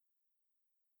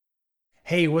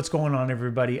Hey, what's going on,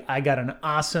 everybody? I got an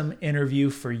awesome interview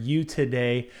for you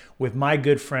today with my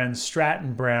good friend,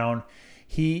 Stratton Brown.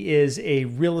 He is a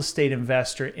real estate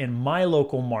investor in my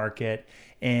local market,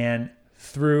 and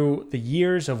through the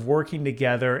years of working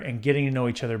together and getting to know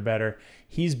each other better,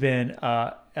 he's been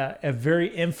a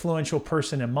very influential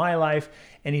person in my life,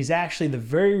 and he's actually the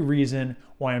very reason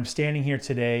why I'm standing here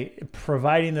today,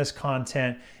 providing this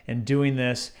content and doing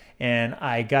this, and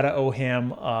I gotta owe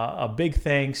him a big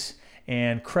thanks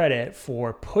and credit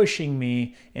for pushing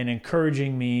me and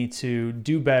encouraging me to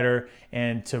do better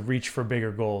and to reach for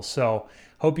bigger goals. So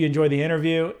hope you enjoy the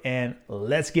interview, and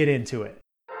let's get into it.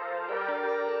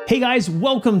 Hey guys,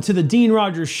 welcome to the Dean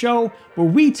Rogers Show, where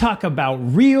we talk about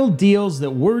real deals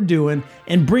that we're doing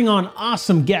and bring on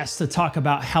awesome guests to talk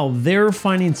about how they're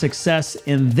finding success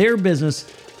in their business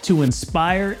to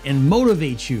inspire and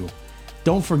motivate you.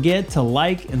 Don't forget to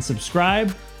like and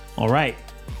subscribe. All right,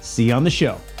 see you on the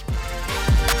show.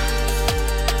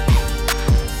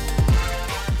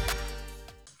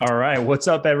 All right, what's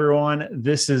up, everyone?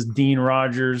 This is Dean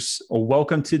Rogers.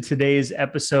 Welcome to today's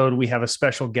episode. We have a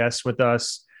special guest with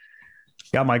us.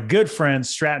 Got my good friend,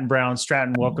 Stratton Brown.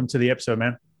 Stratton, welcome to the episode,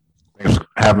 man. Thanks for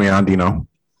having me on, Dino.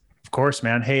 Of course,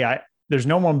 man. Hey, there's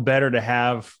no one better to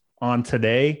have on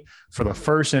today for the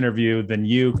first interview than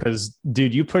you, because,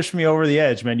 dude, you pushed me over the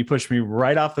edge, man. You pushed me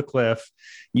right off the cliff.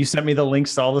 You sent me the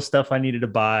links to all the stuff I needed to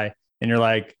buy, and you're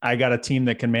like, I got a team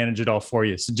that can manage it all for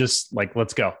you. So just like,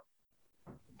 let's go.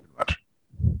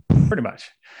 Pretty much.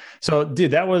 So,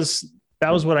 dude, that was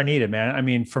what I needed, man. I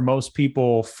mean, for most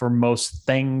people, for most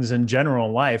things in general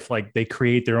in life, like, they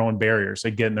create their own barriers,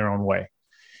 they get in their own way.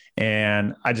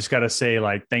 And I just got to say,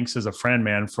 like, thanks as a friend,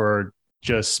 man, for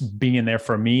just being there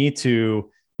for me to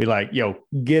be like, yo,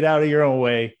 get out of your own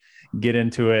way, get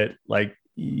into it. Like,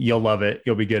 you'll love it.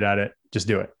 You'll be good at it. Just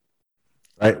do it.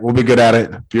 Right. We'll be good at it.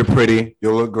 You're pretty.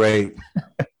 You'll look great.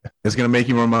 It's going to make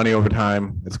you more money over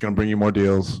time. It's going to bring you more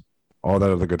deals, all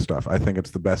that other good stuff. I think it's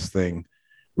the best thing.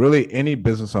 Really, any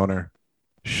business owner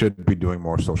should be doing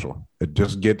more social. It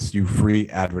just gets you free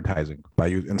advertising by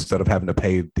you. Instead of having to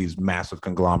pay these massive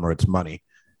conglomerates money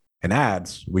and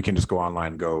ads, we can just go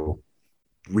online, go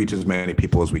reach as many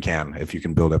people as we can if you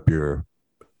can build up your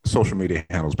social media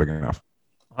handles big enough.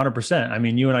 100%. I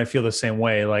mean, you and I feel the same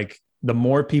way. Like, the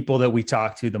more people that we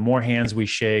talk to, the more hands we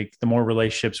shake, the more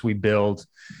relationships we build,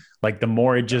 like, the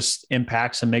more it just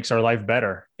impacts and makes our life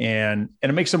better. And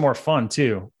it makes it more fun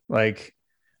too. Like,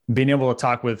 being able to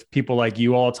talk with people like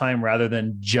you all the time, rather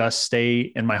than just stay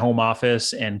in my home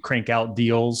office and crank out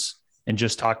deals and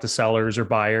just talk to sellers or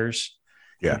buyers.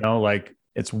 Yeah. You know, like,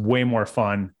 it's way more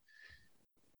fun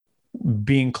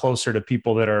being closer to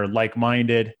people that are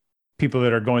like-minded, people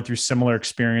that are going through similar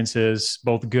experiences,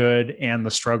 both good and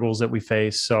the struggles that we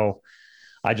face. So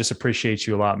I just appreciate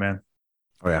you a lot, man.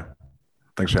 Oh yeah.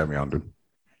 Thanks for having me on, dude.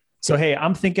 So, hey,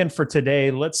 I'm thinking for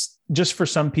today, let's just, for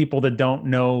some people that don't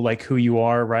know like who you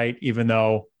are, right? Even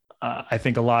though I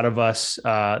think a lot of us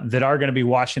that are going to be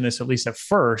watching this, at least at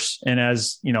first, and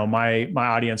as you know, my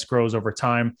audience grows over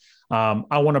time,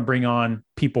 I want to bring on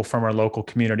people from our local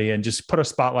community and just put a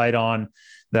spotlight on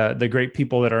the great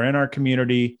people that are in our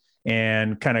community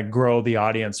and kind of grow the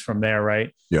audience from there,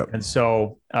 right? Yeah. And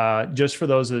so, just for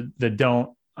those that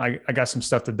don't, I got some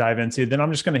stuff to dive into. Then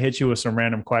I'm just going to hit you with some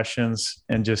random questions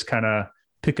and just kind of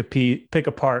pick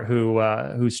apart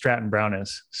who Stratton Brown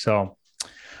is. So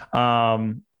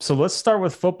let's start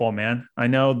with football, man. I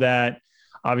know that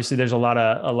obviously there's a lot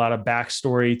of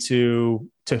backstory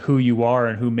to who you are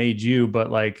and who made you, but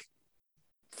like,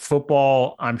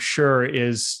 football, I'm sure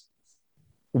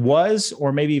was,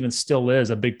 or maybe even still is,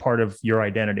 a big part of your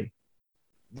identity.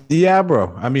 Yeah,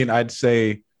 bro. I mean, I'd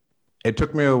say it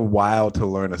took me a while to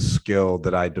learn a skill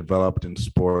that I developed in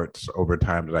sports over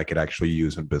time that I could actually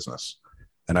use in business.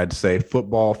 And I'd say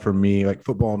football for me, like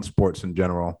football and sports in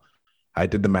general, I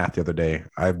did the math the other day.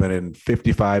 I've been in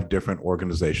 55 different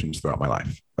organizations throughout my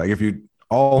life. Like,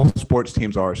 all sports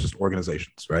teams are just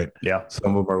organizations, right? Yeah.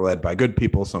 Some of them are led by good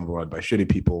people. Some of them are led by shitty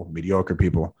people, mediocre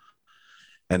people.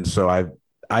 And so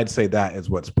I'd say that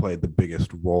is what's played the biggest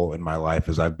role in my life,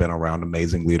 is I've been around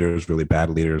amazing leaders, really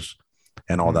bad leaders,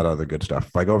 and all that other good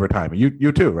stuff. Like, over time,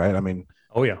 you too, right? I mean,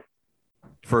 oh yeah.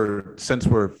 Since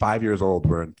we're 5 years old,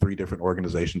 we're in 3 different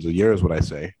organizations a year, is what I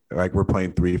say. Like, we're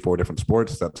playing 3 to 4 different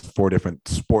sports. That's 4 different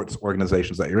sports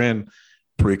organizations that you're in,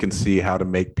 where you can see how to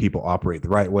make people operate the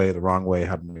right way, the wrong way,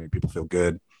 how to make people feel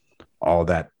good, all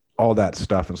that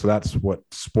stuff. And so that's what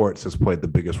sports has played the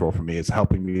biggest role for me, is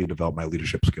helping me develop my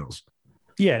leadership skills.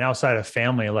 Yeah. And outside of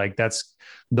family, like,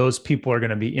 those people are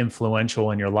going to be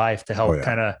influential in your life to help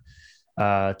kind of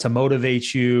to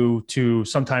motivate you, to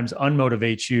sometimes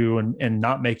unmotivate you and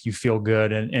not make you feel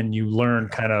good. And you learn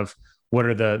kind of what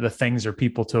are the things or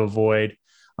people to avoid.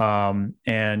 And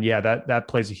yeah, that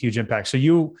plays a huge impact. So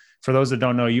you, for those that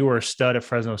don't know, you were a stud at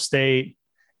Fresno State.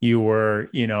 You were,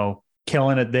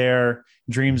 killing it there,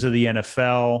 dreams of the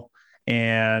NFL.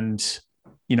 And,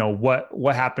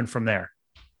 what happened from there?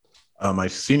 My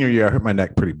senior year, I hurt my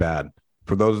neck pretty bad.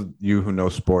 For those of you who know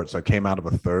sports, I came out of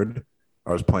a third.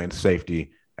 I was playing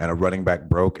safety, and a running back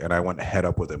broke, and I went head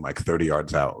up with him like 30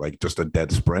 yards out, like just a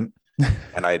dead sprint.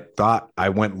 And I thought I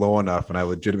went low enough, and I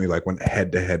legitimately like went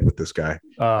head to head with this guy.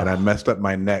 And I messed up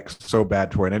my neck so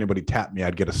bad to where anybody tapped me,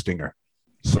 I'd get a stinger.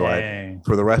 So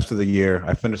for the rest of the year,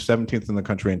 I finished 17th in the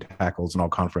country in tackles and all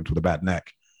conference with a bad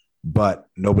neck. But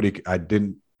I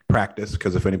didn't practice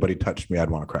because if anybody touched me, I'd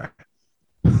want to crack.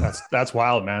 That's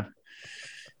wild, man.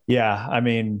 Yeah. I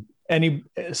mean,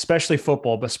 especially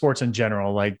football, but sports in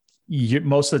general, like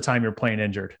most of the time you're playing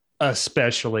injured,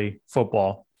 especially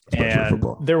football.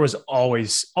 There was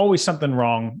always something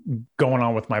wrong going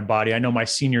on with my body. I know my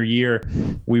senior year,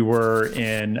 we were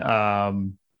in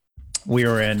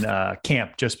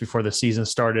camp just before the season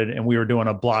started, and we were doing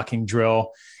a blocking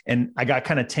drill, and I got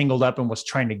kind of tangled up and was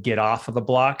trying to get off of the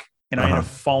block, and I ended up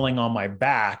falling on my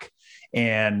back,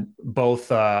 and both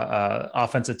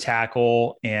offensive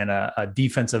tackle and a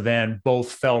defensive end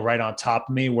both fell right on top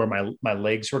of me where my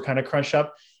legs were kind of crunched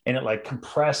up, and it like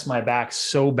compressed my back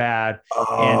so bad.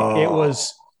 And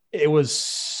it was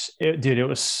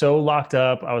so locked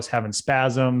up. I was having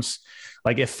spasms.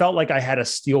 Like it felt like I had a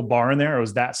steel bar in there. It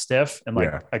was that stiff. And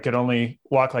I could only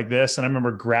walk like this. And I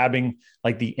remember grabbing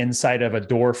like the inside of a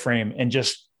door frame and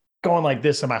just going like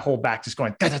this, and my whole back just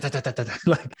going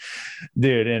like,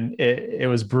 dude. And it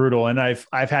was brutal. And I've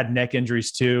had neck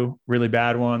injuries too, really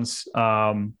bad ones,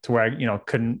 to where I,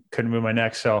 couldn't move my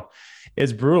neck. So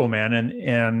it's brutal, man.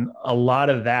 And a lot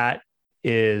of that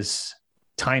is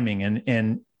timing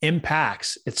and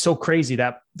impacts. It's so crazy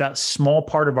that small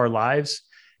part of our lives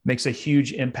makes a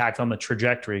huge impact on the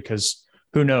trajectory. Because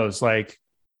who knows, like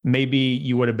maybe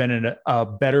you would have been in a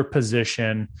better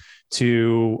position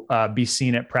to be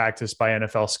seen at practice by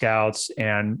NFL scouts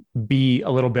and be a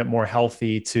little bit more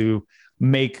healthy to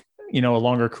make, a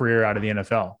longer career out of the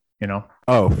NFL,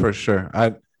 Oh, for sure.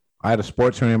 I had a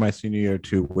sports hernia my senior year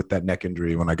too with that neck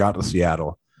injury. When I got to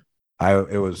Seattle,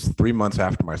 it was 3 months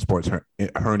after my sports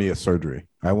hernia surgery.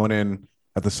 I went in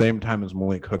at the same time as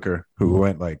Malik Hooker, who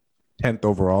went like 10th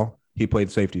overall. He played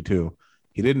safety too.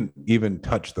 He didn't even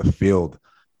touch the field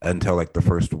until like the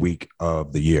first week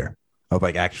of the year of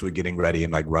like actually getting ready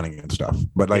and like running and stuff.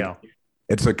 But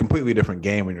it's a completely different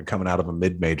game when you're coming out of a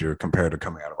mid-major compared to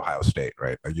coming out of Ohio State,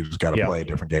 right? Like you just got to play a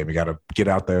different game. You got to get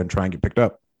out there and try and get picked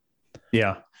up.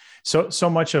 Yeah. So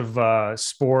much of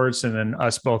sports, and then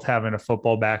us both having a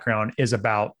football background, is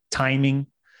about timing,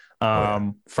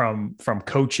 from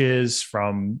coaches,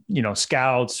 from,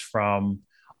 scouts, from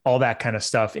all that kind of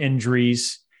stuff,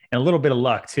 injuries, and a little bit of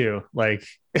luck too. Like,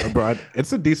 bro,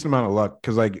 it's a decent amount of luck.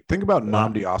 Cause like, think about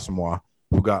Nnamdi Asomugha,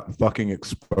 who got fucking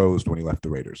exposed when he left the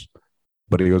Raiders,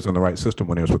 but he was in the right system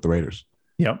when he was with the Raiders.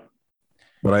 Yep.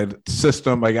 But I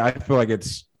feel like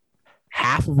it's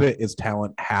half of it is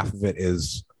talent. Half of it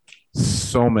is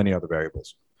so many other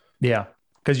variables. Yeah.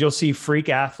 Cause you'll see freak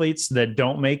athletes that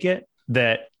don't make it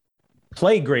that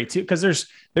play great too. Cause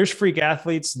there's freak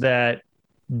athletes that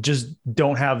just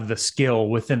don't have the skill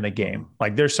within the game.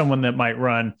 Like there's someone that might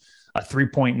run a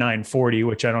 3.940,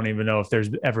 which I don't even know if there's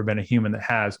ever been a human that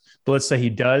has, but let's say he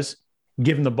does.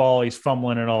 Give him the ball, he's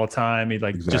fumbling it all the time. He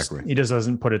he just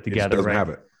doesn't put it together.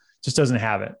 Just doesn't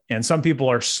have it. And some people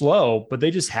are slow, but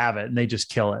they just have it and they just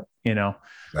kill it,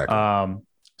 Exactly.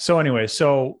 So anyway,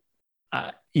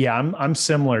 I'm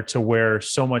similar to where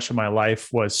so much of my life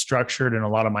was structured and a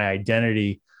lot of my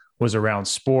identity was around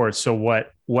sports. So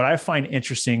what I find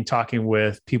interesting talking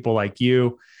with people like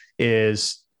you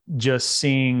is just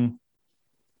seeing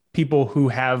people who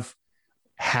have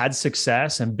had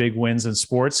success and big wins in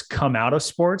sports come out of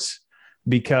sports,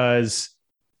 because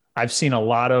I've seen a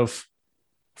lot of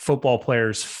football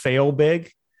players fail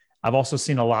big. I've also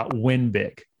seen a lot win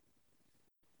big,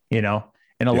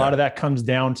 and a lot of that comes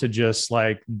down to just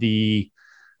like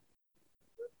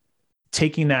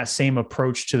taking that same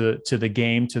approach to the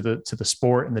game, to the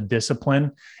sport and the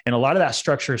discipline. And a lot of that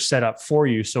structure is set up for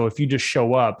you. So if you just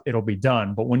show up, it'll be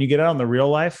done. But when you get out in the real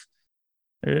life,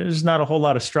 there's not a whole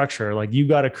lot of structure. Like you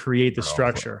got to create the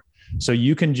structure. So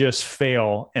you can just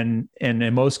fail. And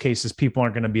in most cases, people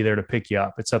aren't going to be there to pick you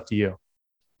up. It's up to you.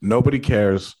 Nobody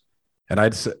cares. And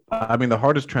the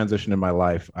hardest transition in my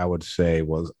life, I would say,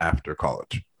 was after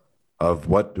college. Of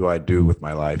what do I do with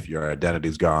my life? Your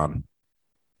identity's gone.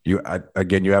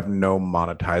 Again, you have no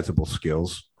monetizable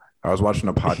skills. I was watching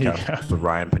a podcast Yeah. with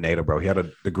Ryan Pineda, bro. He had a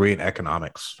degree in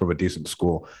economics from a decent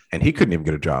school, and he couldn't even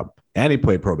get a job. And he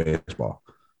played pro baseball.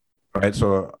 Right.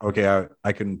 So, okay,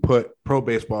 I can put pro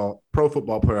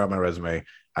football player on my resume.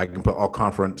 I can put all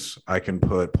conference. I can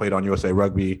put played on USA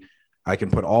Rugby. I can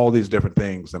put all these different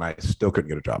things, and I still couldn't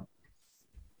get a job.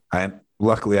 And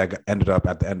luckily, ended up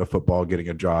at the end of football getting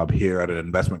a job here at an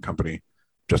investment company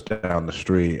just down the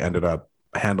street. Ended up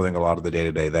handling a lot of the day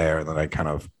to day there, and then I kind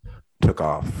of took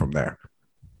off from there.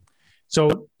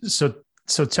 So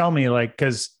tell me, like,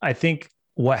 because I think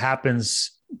what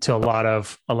happens to a lot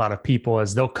of people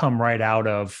is they'll come right out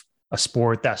of a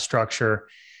sport, that structure,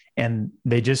 and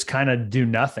they just kind of do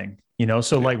nothing, you know?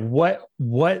 So like what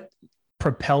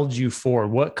propelled you forward?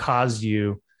 What caused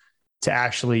you to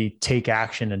actually take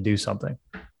action and do something?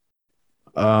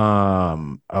 I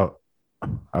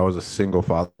was a single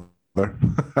father.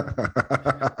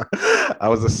 I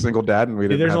was a single dad, and we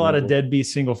Dude, didn't there's a have lot any. of deadbeat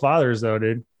single fathers though,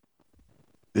 dude.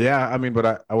 Yeah, I mean,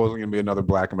 but I wasn't gonna be another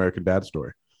Black American dad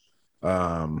story.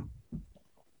 Um,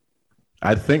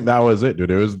 I think that was it,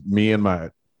 dude. It was me and my.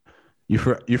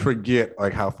 You forget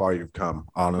like how far you've come.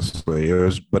 Honestly, it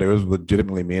was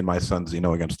legitimately me and my son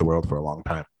Zeno against the world for a long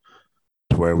time,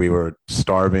 where we were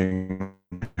starving,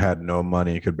 had no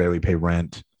money, could barely pay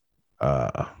rent.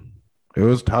 Uh, it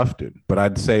was tough, dude. But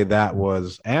I'd say that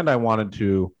was, and I wanted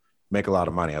to make a lot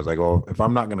of money. I was like, well, if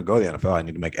I'm not going to go to the NFL, I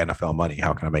need to make NFL money.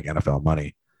 How can I make NFL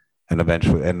money? And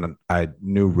eventually, and I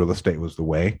knew real estate was the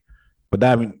way. But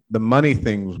that, I mean, the money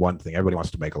thing was one thing. Everybody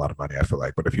wants to make a lot of money, I feel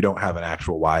like. But if you don't have an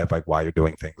actual why of like why you're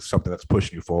doing things, something that's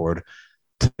pushing you forward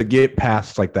to get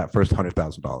past like that first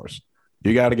 $100,000,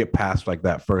 you got to get past like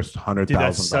that first hundred Dude,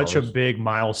 that's thousand such a dollars. big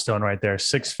milestone right there.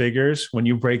 Six figures. When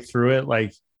you break through it,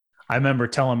 like I remember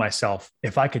telling myself,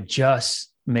 if I could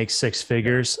just make six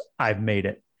figures, I've made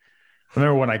it. I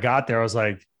remember when I got there, I was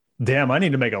like, damn, I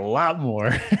need to make a lot more.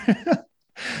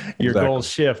 Your Exactly, goals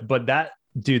shift. But that,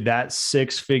 dude, that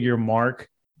six-figure mark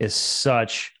is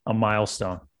such a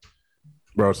milestone.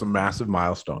 bro. It's a massive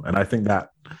milestone, and I think that.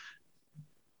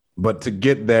 But to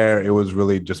get there, it was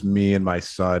really just me and my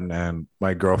son and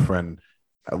my girlfriend.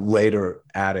 Later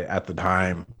at it at the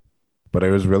time, but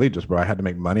it was really just, bro. I had to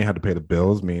make money, I had to pay the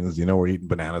bills. Means we're eating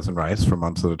bananas and rice for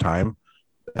months at a time.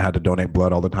 I had to donate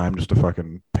blood all the time just to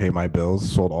fucking pay my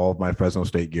bills. Sold all of my Fresno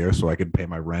State gear so I could pay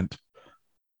my rent,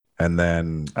 and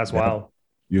then That's wild.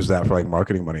 use that for like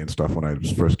marketing money and stuff when I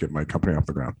just first get my company off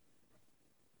the ground.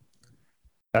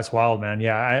 That's wild, man.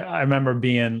 Yeah. I remember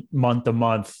being month to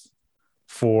month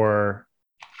for,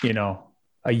 you know,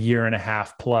 a year and a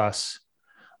half plus,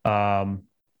 um,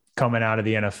 coming out of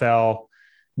the NFL,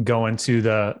 going to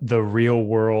the real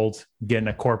world, getting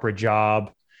a corporate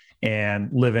job and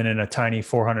living in a tiny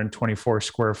 424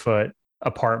 square foot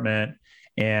apartment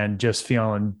and just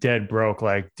feeling dead broke.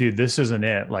 Like, dude, this isn't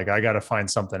it. Like, I got to find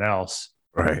something else.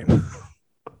 Right.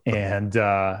 And,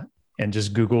 and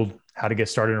just Googled how to get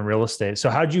started in real estate.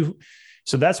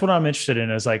 So that's what I'm interested in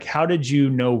is like, how did you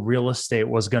know real estate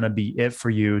was going to be it for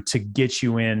you to get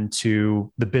you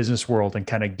into the business world and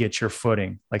kind of get your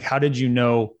footing? Like, how did you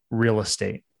know real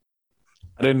estate?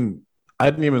 I didn't. I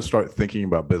didn't even start thinking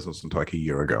about business until like a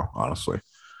year ago. Honestly,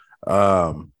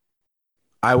 um,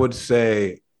 I would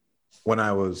say when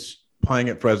I was playing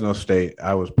at Fresno State,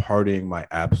 I was partying my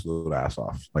absolute ass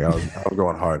off. Like I was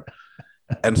going hard.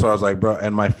 And so I was like, bro,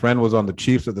 and my friend was on the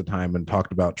Chiefs at the time and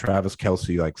talked about Travis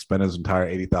Kelce, like spent his entire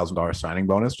 $80,000 signing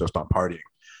bonus just on partying.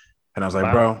 And I was like,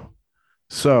 Wow. bro,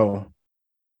 so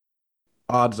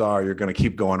odds are you're going to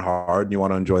keep going hard and you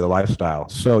want to enjoy the lifestyle.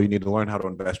 So you need to learn how to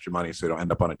invest your money so you don't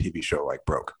end up on a TV show like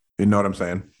broke. You know what I'm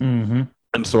saying? Mm-hmm.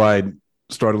 And so I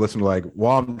started listening to like,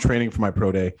 while I'm training for my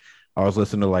pro day, I was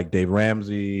listening to like Dave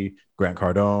Ramsey, Grant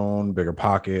Cardone, Bigger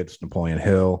Pockets, Napoleon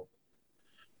Hill,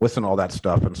 listen to all that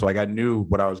stuff. And so like I knew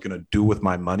what I was going to do with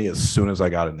my money as soon as I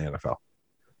got in the NFL.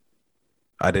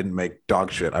 I didn't make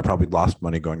dog shit. I probably lost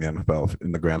money going to the NFL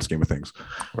in the grand scheme of things.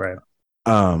 Right.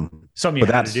 Something you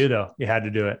But had to do though. You had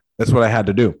to do it. that's what I had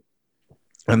to do.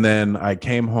 And then I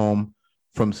came home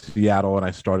from Seattle and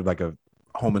I started like a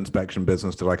home inspection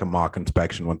business, to like a mock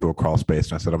inspection, went through a crawl space,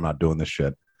 and I said, I'm not doing this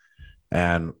shit.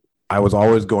 And I was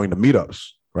always going to meetups,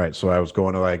 right? So I was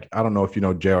going to like, I don't know if you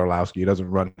know Jay Orlowski, he doesn't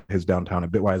run his downtown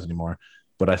at Bitwise anymore,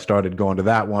 but I started going to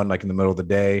that one like in the middle of the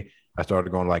day. I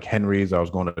started going to like Henry's, I was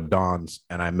going to Don's,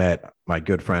 and I met my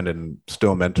good friend and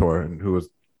still mentor, and who was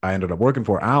I ended up working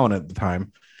for, Alan, at the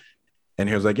time. And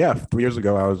he was like, yeah, 3 years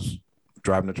ago, I was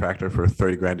driving a tractor for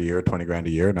 30 grand a year, 20 grand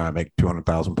a year. Now I make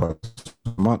 200,000 plus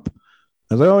a month.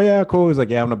 I was like, oh, yeah, cool. He's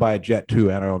like, yeah, I'm going to buy a jet too,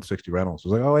 and I own 60 rentals. I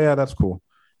was like, oh, yeah, that's cool.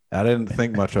 I didn't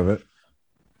think much of it.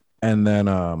 And then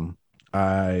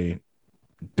I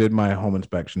did my home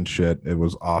inspection shit. It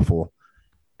was awful.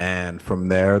 And from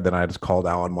there, then I just called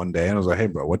Alan one day and I was like, "Hey,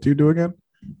 bro, what do you do again?"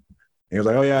 He was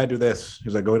like, "Oh yeah, I do this."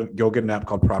 He's like, "Go get an app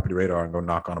called Property Radar and go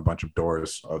knock on a bunch of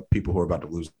doors of people who are about to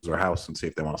lose their house and see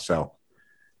if they want to sell."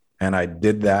 And I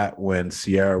did that when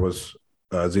Sierra was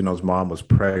Zeno's mom was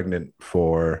pregnant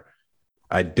for.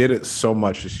 I did it so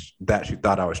much that she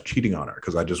thought I was cheating on her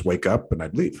because I just wake up and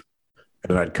I'd leave,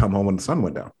 and I'd come home when the sun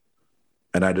went down,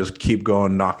 and I just keep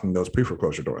going knocking those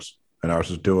pre-foreclosure doors, and I was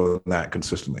just doing that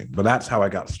consistently. But that's how I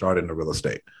got started into real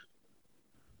estate.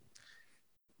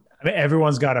 I mean,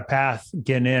 everyone's got a path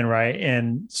getting in, right?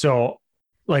 And so,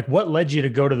 like, what led you to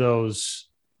go to those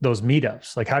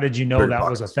meetups? Like, how did you know Bigger that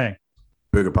was a pockets. thing?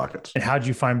 Bigger pockets. And how did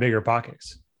you find bigger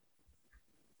pockets?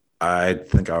 I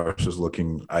think I was just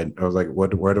looking. I was like,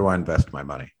 where do I invest my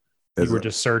money? You Is were it,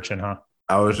 just searching, huh?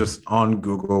 I was just on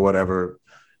Google, whatever,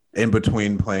 in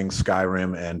between playing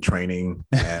Skyrim and training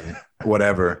and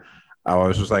whatever. I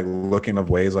was just like looking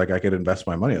of ways like I could invest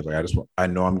my money. I was like, I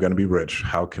know I'm going to be rich.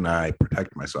 How can I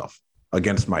protect myself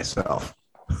against myself?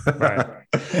 Right.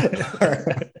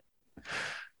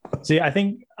 See, I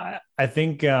mean,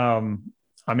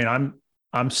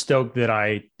 I'm stoked that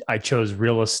I chose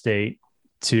real estate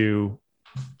to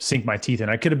sink my teeth in.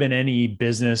 I could have been any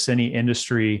business, any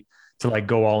industry to like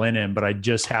go all in, but I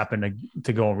just happened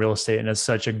to go in real estate, and it's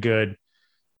such a good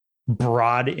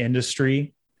broad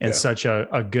industry and Yeah. such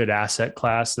a good asset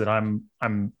class that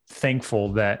I'm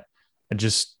thankful that I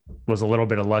just was a little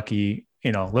bit of lucky,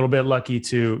 a little bit lucky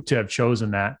to have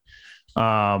chosen that.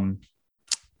 Um,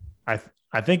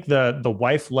 I think the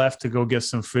wife left to go get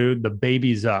some food. The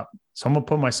baby's up, so I'm gonna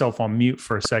put myself on mute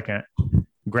for a second.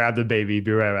 Grab the baby.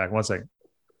 Be right back. 1 second.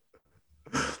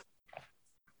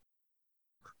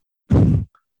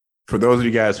 For those of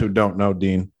you guys who don't know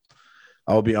Dean,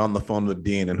 I'll be on the phone with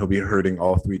Dean and he'll be hurting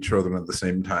all three children at the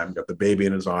same time. Got the baby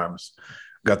in his arms,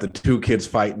 got the two kids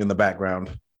fighting in the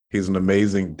background. He's an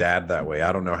amazing dad that way.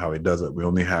 I don't know how he does it. We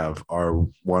only have our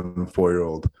 1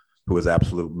 4-year-old who is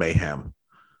absolute mayhem.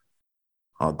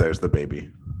 Oh, there's the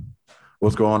baby.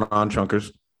 What's going on,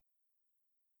 Chunkers?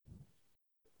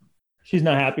 She's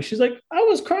not happy. She's like, I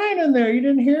was crying in there. You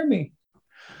didn't hear me.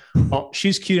 Well,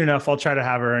 she's cute enough. I'll try to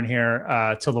have her in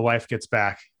here till the wife gets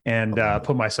back and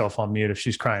put myself on mute if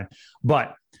she's crying.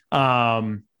 But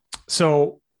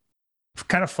so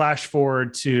kind of flash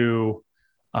forward to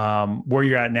where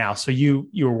you're at now. So you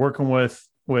were working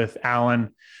with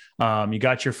Alan. You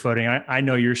got your footing. I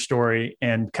know your story,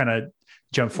 and kind of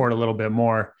jump forward a little bit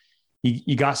more.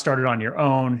 You got started on your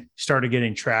own, started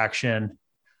getting traction.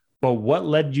 But what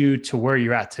led you to where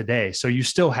you're at today? So you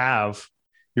still have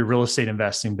your real estate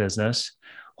investing business,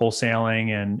 wholesaling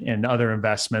and other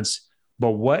investments. But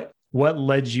what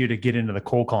led you to get into the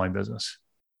cold calling business?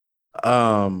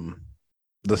 The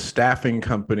staffing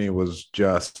company was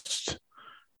just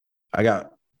I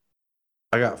got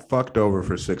fucked over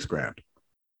for $6,000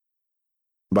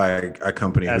 by a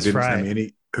company That's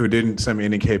who didn't send me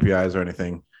any KPIs or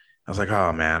anything. I was like,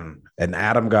 oh man. And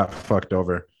Adam got fucked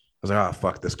over. I was like, oh,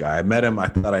 fuck this guy. I met him. I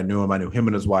thought I knew him. I knew him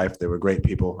and his wife. They were great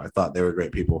people. I thought they were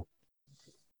great people.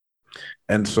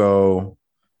 And so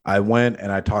I went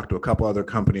and I talked to a couple other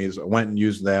companies. I went and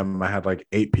used them. I had like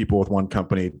 8 people with one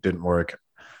company. Didn't work.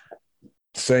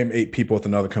 Same 8 people with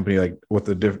another company, like with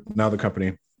another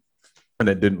company, and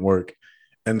it didn't work.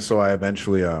 And so I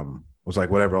eventually was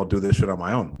like, whatever, I'll do this shit on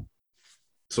my own.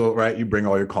 So, right, you bring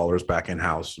all your callers back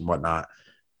in-house and whatnot.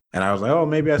 And I was like, oh,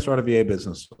 maybe I start a VA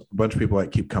business. A bunch of people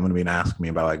like keep coming to me and asking me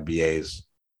about like VAs.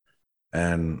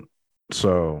 And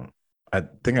so I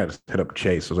think I just hit up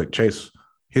Chase. I was like, Chase,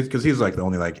 because he's like the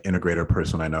only like integrator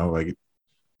person I know. Like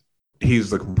he's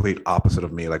the complete opposite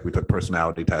of me. Like we took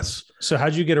personality tests. So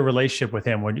how'd you get a relationship with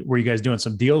him? Were you guys doing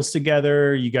some deals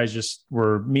together? You guys just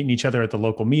were meeting each other at the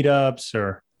local meetups,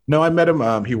 or? No, I met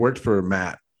him. He worked for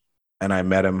Matt, and I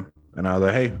met him, and I was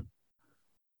like, hey,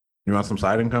 you want some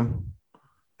side income?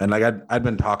 And like I'd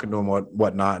been talking to him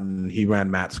whatnot, and he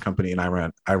ran Matt's company, and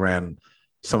I ran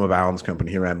some of Alan's company.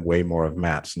 He ran way more of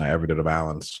Matt's than I ever did of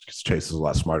Alan's because Chase is a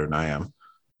lot smarter than I am.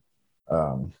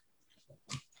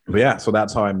 But yeah, so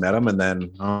that's how I met him, and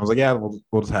then I was like, yeah,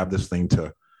 we'll just have this thing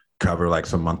to cover like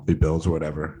some monthly bills or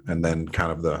whatever, and then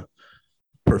kind of the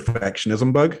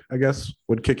perfectionism bug, I guess,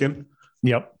 would kick in.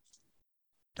 Yep.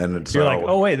 And it's you're like,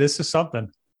 oh wait, this is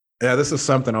something. Yeah, this is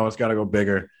something. I always got to go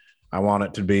bigger. I want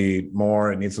it to be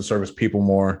more. It needs to service people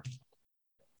more.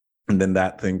 And then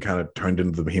that thing kind of turned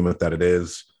into the behemoth that it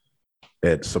is.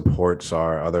 It supports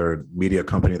our other media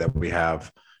company that we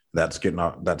have that's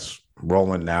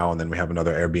rolling now. And then we have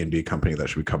another Airbnb company that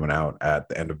should be coming out at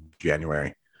the end of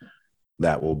January.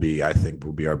 that will be, I think,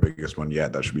 will be our biggest one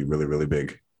yet. That should be really, really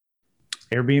big.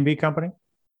 Airbnb company?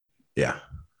 Yeah.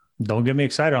 Don't get me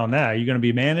excited on that. Are you going to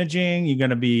be managing? You're going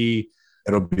to be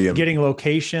It'll be getting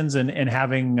locations and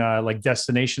having like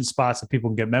destination spots that people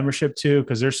can get membership to?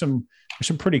 Because there's some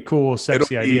pretty cool,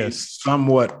 sexy ideas.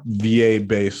 Somewhat VA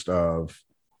based of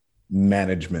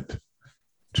management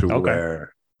to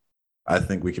where I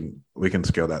think we can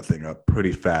scale that thing up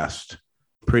pretty fast,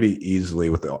 pretty easily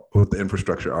with the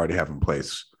infrastructure I already have in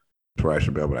place, to where I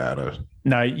should be able to add a.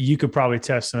 Now you could probably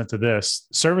testament to this.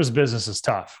 Service business is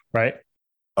tough, right?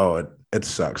 Oh, it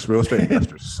sucks. Real estate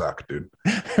investors suck, dude.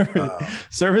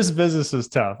 Service business is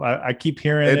tough. I keep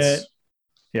hearing it.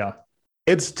 Yeah.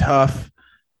 It's tough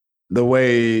the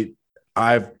way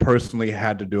I've personally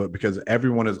had to do it, because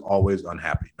everyone is always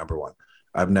unhappy. Number one,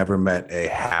 I've never met a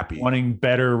happy wanting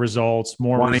better results,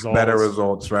 better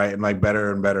results, right? And like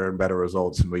better and better and better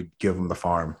results. And we give them the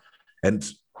farm. And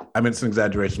I mean, it's an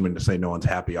exaggeration when to say no one's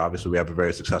happy. Obviously, we have a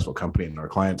very successful company and our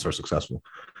clients are successful,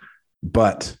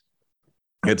 but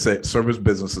it's a service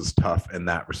business is tough in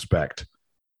that respect.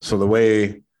 So the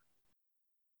way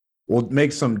we'll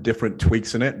make some different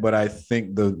tweaks in it, but I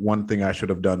think the one thing I should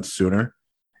have done sooner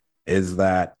is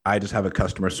that I just have a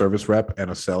customer service rep and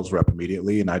a sales rep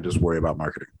immediately, and I just worry about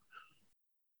marketing.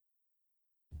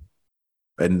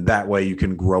 And that way you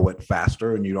can grow it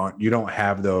faster, and you don't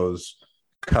have those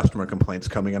customer complaints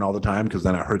coming in all the time, because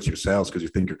then it hurts your sales because you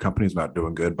think your company's not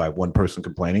doing good by one person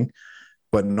complaining.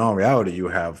 But in all reality, you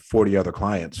have 40 other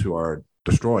clients who are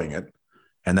destroying it,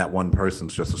 and that one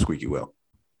person's just a squeaky wheel.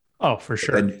 Oh, for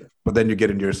sure. But then you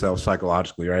get into yourself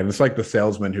psychologically, right? And it's like the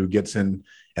salesman who gets in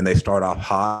and they start off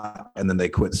hot and then they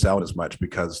quit selling as much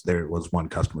because there was one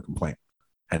customer complaint,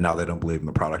 and now they don't believe in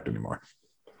the product anymore.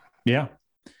 Yeah.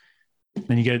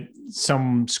 Then you get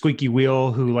some squeaky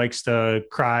wheel who likes to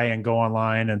cry and go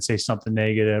online and say something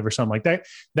negative or something like that.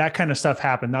 That kind of stuff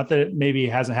happened. Not that maybe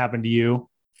it hasn't happened to you,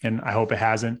 and I hope it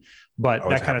hasn't, but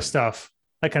that kind of stuff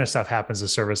happens to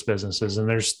service businesses, and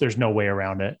there's no way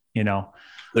around it, you know?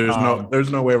 There's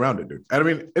no way around it, dude. I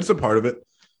mean, it's a part of it.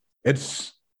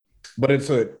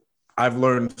 I've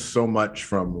learned so much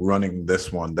from running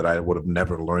this one that I would have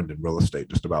never learned in real estate,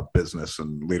 just about business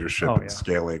and leadership and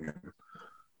scaling.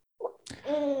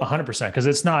 100%.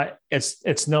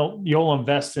 Because you'll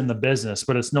invest in the business,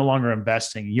 but it's no longer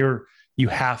investing. You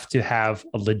have to have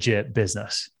a legit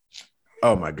business.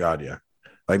 Oh my God. Yeah.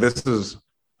 Like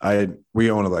we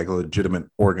own a legitimate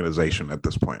organization at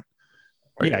this point.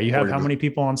 Yeah. You have how many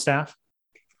people on staff?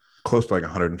 Close to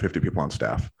 150 people on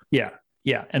staff. Yeah.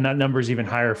 Yeah. And that number is even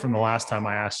higher from the last time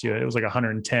I asked you. It was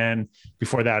 110.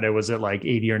 Before that, it was at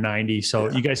 80 or 90. So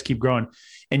you guys keep growing.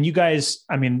 And you guys,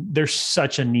 I mean, there's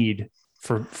such a need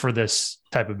for this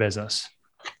type of business.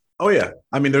 Oh yeah.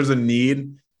 I mean, there's a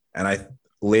need, and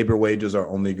labor wages are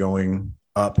only going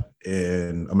up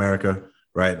in America,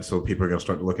 right? So people are going to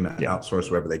start looking at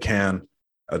outsource wherever they can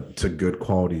to good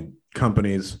quality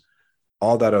companies,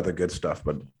 all that other good stuff.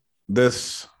 But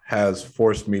this has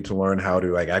forced me to learn how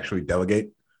to actually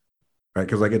delegate, right?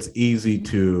 Because it's easy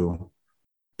to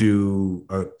do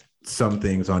some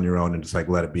things on your own and just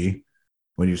let it be.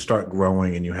 When you start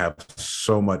growing and you have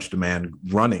so much demand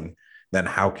running, then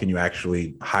how can you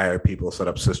actually hire people, set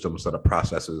up systems, set up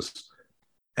processes,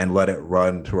 and let it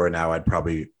run to where now I'd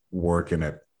probably work in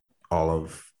it all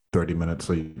of 30 minutes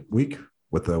a week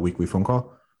with a weekly phone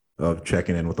call of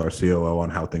checking in with our COO on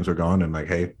how things are going and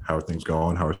hey, how are things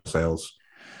going? How are sales?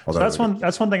 So that's one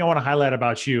thing I want to highlight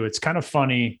about you. It's kind of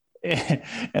funny.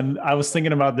 And I was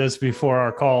thinking about this before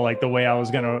our call, the way I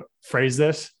was going to phrase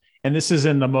this. And this is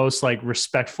in the most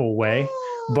respectful way,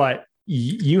 but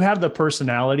you have the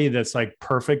personality that's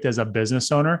perfect as a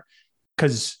business owner.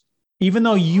 Cause even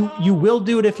though you will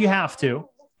do it if you have to,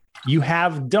 you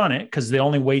have done it, because the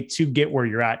only way to get where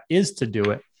you're at is to do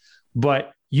it.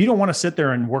 But you don't want to sit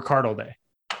there and work hard all day.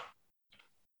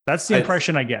 That's the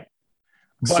impression I get.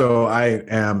 So I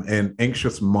am an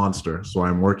anxious monster. So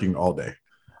I'm working all day.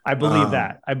 I believe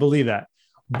that.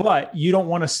 But you don't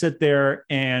want to sit there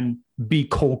and be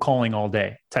cold calling all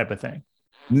day type of thing.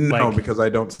 No, because I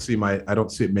don't see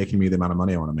it making me the amount of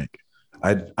money I want to make.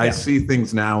 I see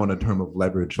things now in a term of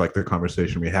leverage, like the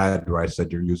conversation we had where I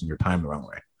said you're using your time the wrong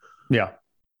way. Yeah.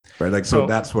 Right. So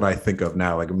that's what I think of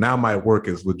now. Now my work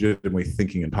is legitimately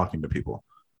thinking and talking to people.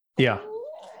 Yeah.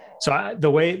 So the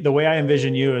way I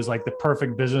envision you is the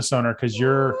perfect business owner, because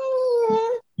you're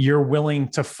willing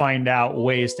to find out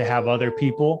ways to have other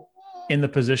people in the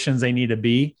positions they need to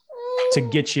be to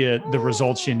get you the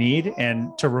results you need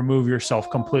and to remove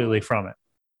yourself completely from it.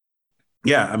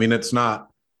 Yeah. I mean,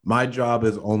 my job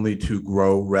is only to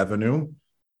grow revenue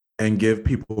and give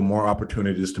people more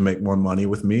opportunities to make more money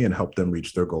with me and help them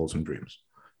reach their goals and dreams.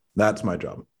 That's my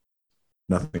job.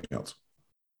 Nothing else.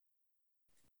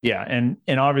 Yeah, and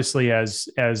obviously as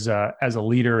a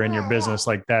leader in your business,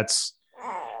 like that's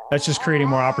just creating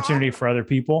more opportunity for other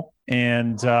people,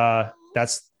 and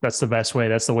that's the best way.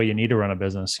 That's the way you need to run a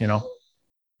business, you know.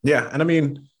 Yeah, and I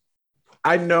mean,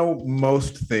 I know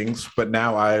most things, but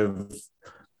now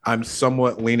I'm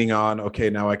somewhat leaning on,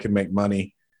 okay, now I can make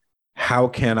money. How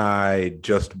can I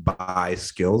just buy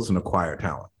skills and acquire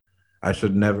talent? I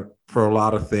should never, for a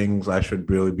lot of things, I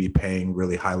should really be paying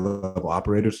really high level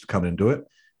operators to come and do it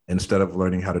instead of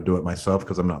learning how to do it myself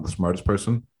because I'm not the smartest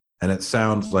person. And it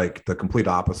sounds like the complete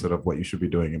opposite of what you should be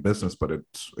doing in business, but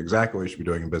it's exactly what you should be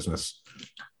doing in business.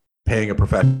 Paying a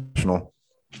professional,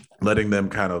 letting them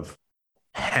kind of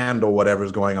handle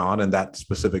whatever's going on in that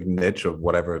specific niche of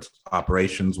whatever it's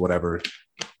operations, whatever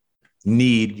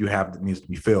need you have that needs to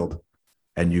be filled.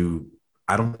 And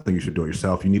I don't think you should do it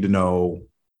yourself. You need to know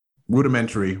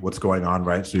rudimentary what's going on,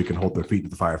 right? So you can hold their feet to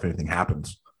the fire if anything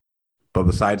happens. But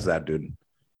besides that, dude,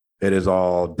 it is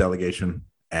all delegation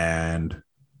and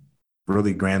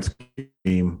really grand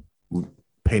scheme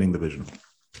painting the vision.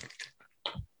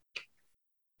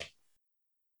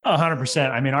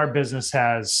 100%. I mean, our business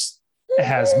has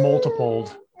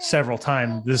multiplied several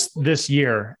times this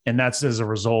year, and that's as a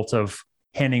result of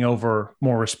handing over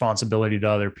more responsibility to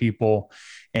other people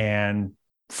and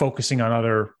focusing on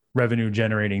other revenue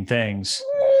generating things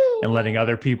and letting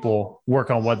other people work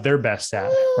on what they're best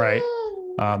at. Right.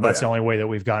 That's the only way that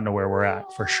we've gotten to where we're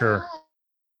at, for sure.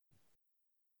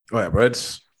 Oh yeah,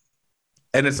 but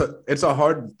it's a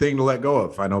hard thing to let go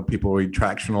of. I know people read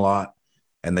traction a lot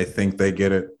and they think they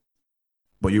get it,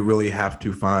 but you really have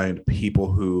to find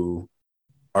people who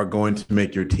are going to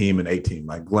make your team an A team.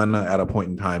 Like Glenna, at a point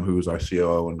in time, who's our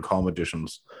COO and Call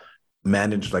Magicians,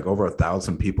 managed like over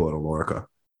 1,000 people at Alorica.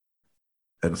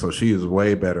 And so she is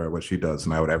way better at what she does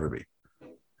than I would ever be.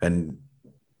 And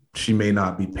she may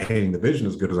not be painting the vision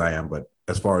as good as I am, but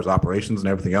as far as operations and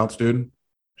everything else, dude,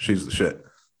 she's the shit.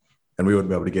 And we wouldn't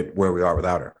be able to get where we are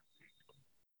without her.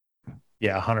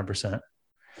 Yeah, 100%.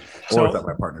 Or without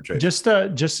my partner, Chase. Just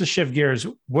to shift gears,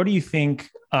 what do you think?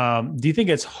 Do you think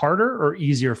it's harder or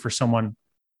easier for someone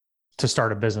to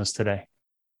start a business today?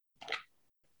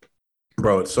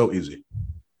 Bro, it's so easy.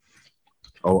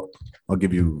 Oh, I'll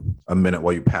give you a minute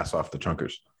while you pass off the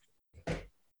chunkers.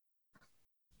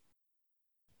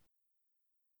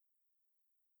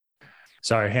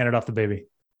 Sorry, handed off the baby.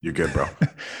 You're good, bro.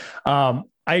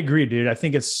 I agree, dude. I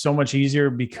think it's so much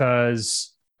easier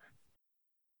because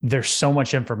there's so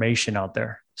much information out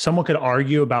there. Someone could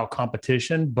argue about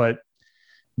competition, but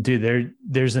dude,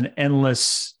 there's an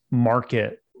endless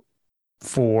market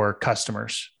for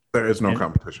customers. There is no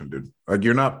competition, dude. Like,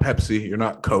 you're not Pepsi, you're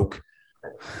not Coke.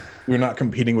 You're not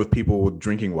competing with people with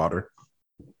drinking water.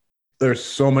 There's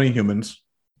so many humans,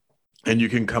 and you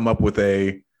can come up with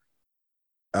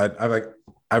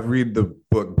I've read the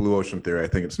book Blue Ocean Theory. I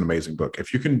think it's an amazing book.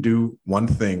 If you can do one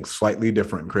thing slightly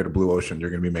different and create a blue ocean, you're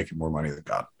going to be making more money than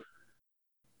God,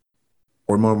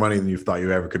 or more money than you thought you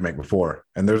ever could make before.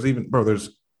 And there's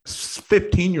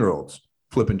 15-year-olds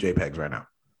flipping JPEGs right now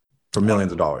for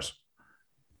millions of dollars.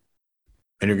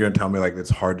 And you're going to tell me like it's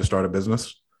hard to start a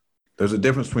business? There's a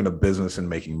difference between a business and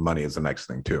making money is the next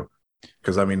thing too.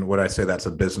 Because I mean, would I say that's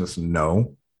a business?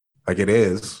 No. Like, it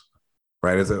is.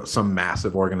 Right? Is it some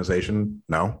massive organization?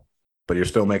 No, but you're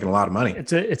still making a lot of money.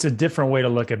 It's a different way to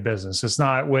look at business. It's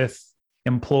not with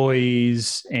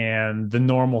employees and the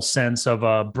normal sense of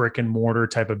a brick and mortar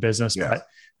type of business. Yes. But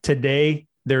today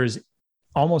there's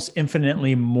almost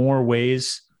infinitely more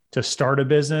ways to start a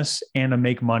business and to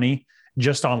make money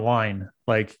just online.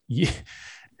 Like you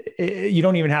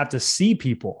don't even have to see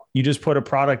people. You just put a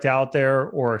product out there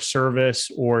or a service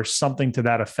or something to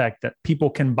that effect that people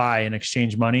can buy and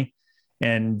exchange money.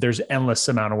 And there's endless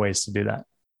amount of ways to do that.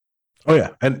 Oh, yeah.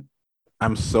 And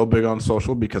I'm so big on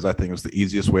social because I think it's the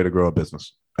easiest way to grow a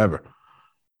business ever.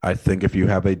 I think if you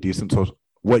have a decent social,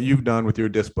 what you've done with your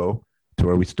dispo, to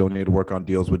where we still need to work on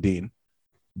deals with Dean,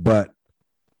 but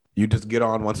you just get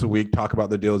on once a week, talk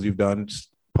about the deals you've done,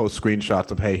 post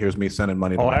screenshots of, hey, here's me sending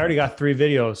money. Oh, I already got 3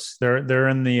 videos. They're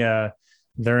in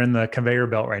the conveyor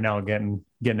belt right now, getting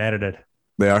edited.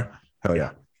 They are? Hell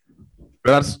yeah.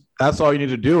 But that's all you need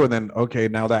to do. And then, okay,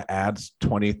 now that adds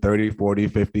 20, 30, 40,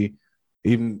 50,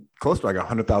 even close to like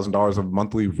 $100,000 of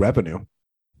monthly revenue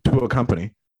to a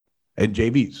company and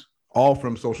JVs, all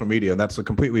from social media. And that's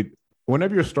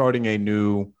whenever you're starting a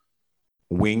new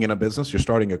wing in a business, you're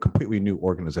starting a completely new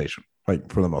organization,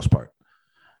 like, for the most part.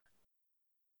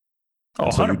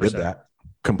 Oh, so 100%. You did that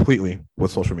completely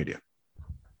with social media.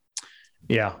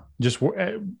 Yeah. Just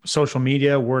social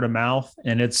media, word of mouth,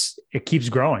 and it keeps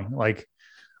growing. Like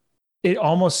it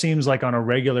almost seems like on a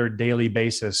regular daily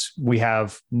basis, we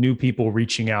have new people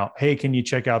reaching out. Hey, can you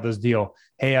check out this deal?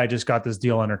 Hey, I just got this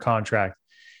deal under contract.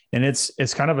 And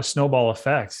it's kind of a snowball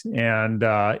effect. And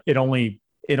it only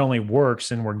works,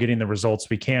 and we're getting the results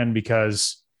we can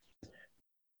because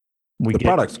The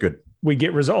product's good. we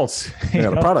get results. Yeah,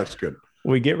 the product's good.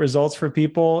 We get results for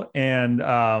people. And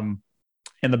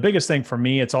the biggest thing for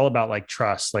me, it's all about like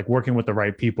trust, like working with the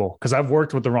right people. Cause I've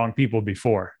worked with the wrong people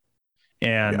before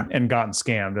and gotten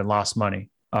scammed and lost money.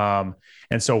 And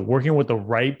so working with the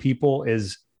right people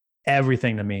is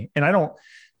everything to me. And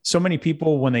so many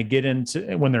people, when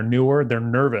they're newer, they're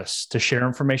nervous to share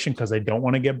information because they don't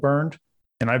want to get burned.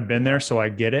 And I've been there, so I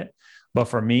get it. But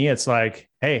for me, it's like,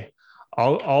 hey,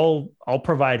 I'll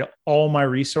provide all my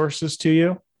resources to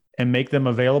you and make them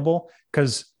available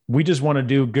because we just want to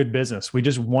do good business. We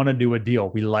just want to do a deal.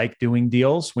 We like doing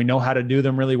deals. We know how to do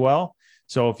them really well.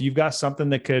 So if you've got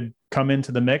something that could come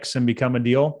into the mix and become a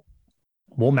deal,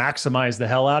 we'll maximize the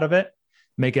hell out of it,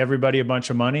 make everybody a bunch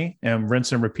of money and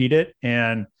rinse and repeat it.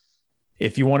 And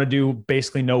if you want to do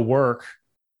basically no work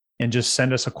and just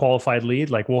send us a qualified lead,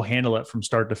 like we'll handle it from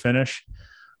start to finish.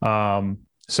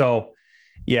 So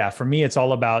yeah, for me, it's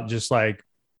all about just like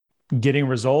getting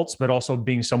results, but also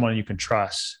being someone you can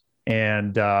trust.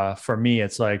 And for me,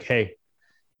 it's like, hey,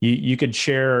 you could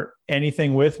share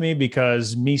anything with me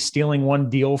because me stealing one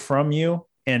deal from you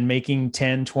and making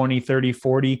 10, 20, 30,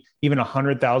 40, even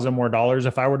 100,000 more dollars.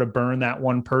 If I were to burn that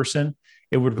one person,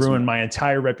 it would ruin my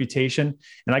entire reputation.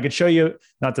 And I could show you,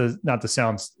 not to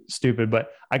sound stupid, but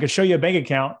I could show you a bank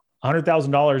account.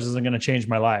 $100,000 isn't going to change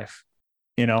my life.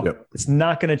 It's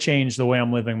not going to change the way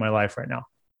I'm living my life right now.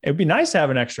 It'd be nice to have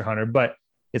an extra 100, but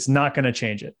it's not going to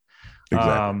change it.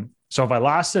 Exactly. So if I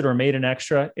lost it or made an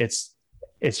extra, it's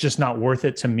just not worth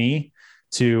it to me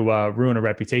to ruin a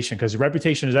reputation, because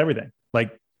reputation is everything.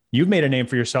 Like you've made a name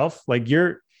for yourself. Like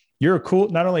you're a cool,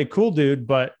 not only a cool dude,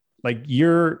 but like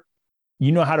you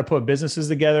know how to put businesses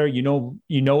together. You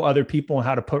know other people and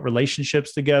how to put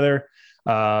relationships together.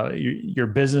 Your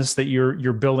business that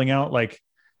you're building out, like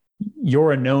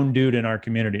you're a known dude in our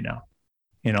community now.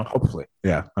 Hopefully,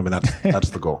 yeah. I mean that's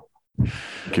the goal.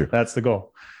 Thank you. That's the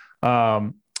goal.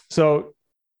 So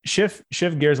shift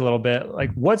gears a little bit.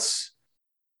 Like what's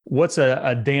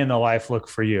a day in the life look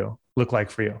like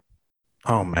for you?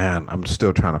 Oh man, I'm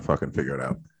still trying to fucking figure it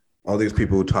out. All these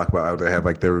people who talk about how they have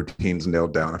like their routines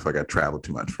nailed down. I feel like I travel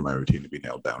too much for my routine to be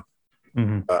nailed down.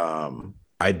 Mm-hmm.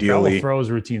 Ideally, travel throws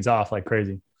routines off like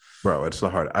crazy, bro. It's the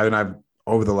hard. I've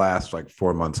over the last like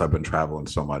 4 months, I've been traveling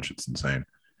so much, it's insane.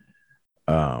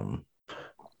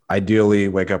 Ideally,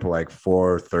 wake up at like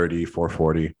 4:30,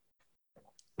 4:40.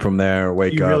 From there,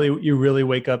 wake up. You really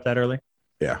wake up that early?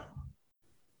 Yeah.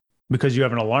 Because you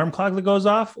have an alarm clock that goes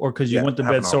off, or because you went to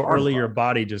bed so early, your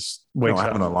body just wakes up? I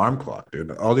have an alarm clock,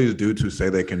 dude. All these dudes who say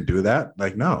they can do that,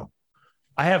 like, no.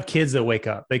 I have kids that wake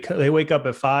up. They wake up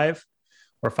at 5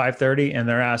 or 5:30, and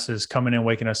their ass is coming in,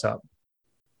 waking us up.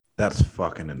 That's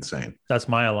fucking insane. That's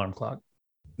my alarm clock.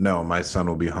 No, my son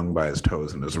will be hung by his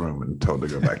toes in his room and told to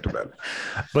go back to bed.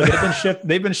 But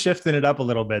they've been shifting it up a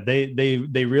little bit.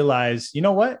 They realize, you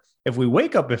know what? If we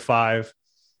wake up at 5,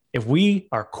 if we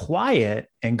are quiet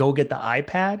and go get the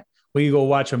iPad, we can go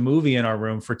watch a movie in our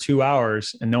room for 2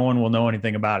 hours and no one will know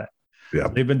anything about it. Yeah,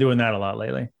 they've been doing that a lot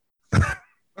lately.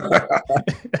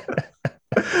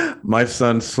 My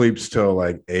son sleeps till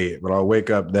like 8, but I'll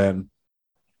wake up then.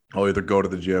 I'll either go to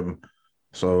the gym.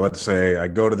 So let's say I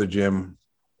go to the gym.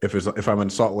 If I'm in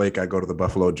Salt Lake, I go to the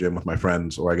Buffalo gym with my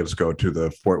friends, or I just go to the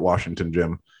Fort Washington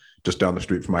gym just down the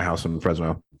street from my house in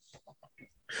Fresno.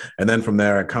 And then from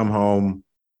there, I come home,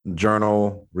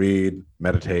 journal, read,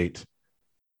 meditate.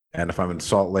 And if I'm in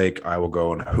Salt Lake, I will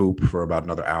go and hoop for about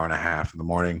another hour and a half in the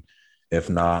morning. If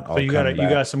not, I'll you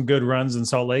got some good runs in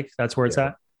Salt Lake. That's where it's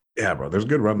at. Yeah, bro. There's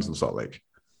good runs in Salt Lake,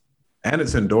 and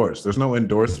it's indoors. There's no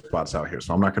indoor spots out here,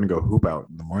 so I'm not going to go hoop out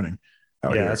in the morning.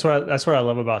 Yeah, that's what I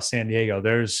love about San Diego.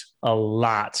 There's a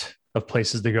lot of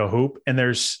places to go hoop, and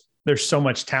there's so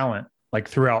much talent like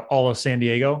throughout all of San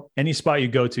Diego. Any spot you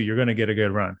go to, you're going to get a good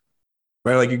run.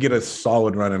 Right, like you get a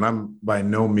solid run, and I'm by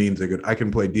no means a good. I can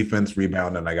play defense,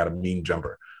 rebound, and I got a mean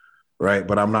jumper, right?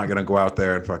 But I'm not going to go out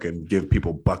there and fucking give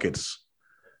people buckets.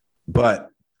 But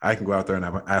I can go out there and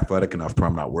I'm athletic enough where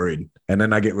I'm not worried, and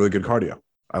then I get really good cardio.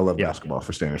 I love basketball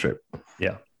for staying in shape.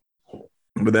 Yeah.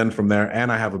 But then from there, and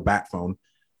I have a bat phone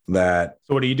that.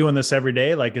 So what are you doing this every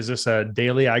day? Like, is this a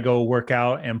daily, I go work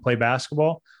out and play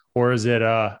basketball, or is it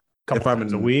a couple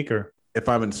times a week? Or if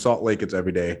I'm in Salt Lake, it's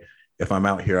every day. If I'm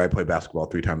out here, I play basketball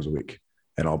 3 times a week.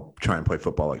 and I'll try and play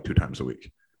football like 2 times a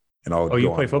week. And I'll Oh, you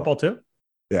go play on. football too?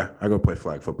 Yeah, I go play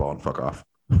flag football and fuck off.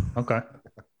 Okay.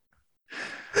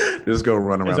 Just go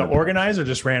run Is around. it organized or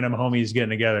just random homies getting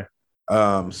together?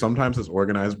 Sometimes it's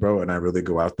organized, bro, and I really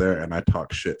go out there and I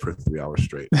talk shit for 3 hours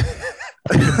straight.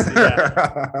 I can see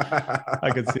that.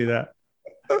 I could see that.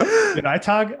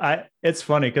 Dude, it's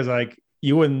funny because like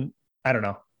you wouldn't, I don't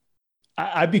know.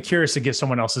 I'd be curious to get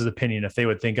someone else's opinion if they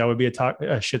would think I would be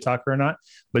a shit talker or not.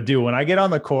 But dude, when I get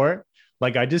on the court,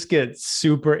 like I just get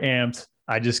super amped.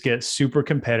 I just get super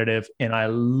competitive, and I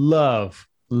love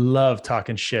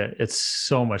talking shit. It's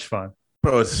so much fun.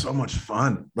 Bro, it's so much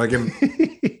fun. Like,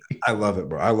 I love it,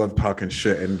 bro. I love talking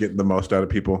shit and getting the most out of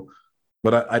people.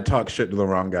 But I talk shit to the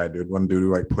wrong guy, dude. One dude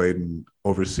who like played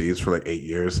overseas for like 8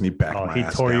 years, and he backed my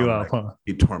ass tore down. You up, huh?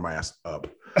 He tore my ass up.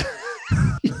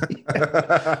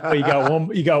 Well,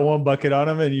 you got one bucket on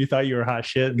him, and you thought you were hot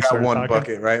shit. And got one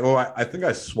bucket, right? Well, I think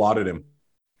I swatted him.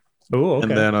 Oh, okay.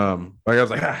 And then like I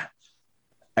was like,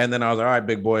 and then I was like, all right,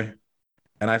 big boy.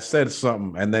 And I said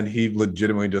something, and then he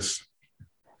legitimately just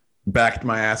backed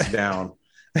my ass down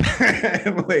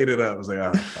and laid it up. I was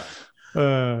like,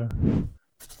 oh.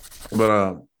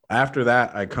 But after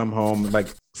that, I come home like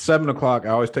 7 o'clock. I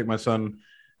always take my son.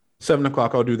 7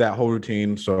 o'clock, I'll do that whole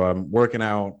routine. So I'm working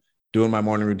out, doing my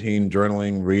morning routine,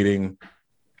 journaling, reading,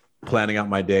 planning out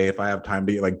my day. If I have time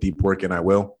to get like deep work in, I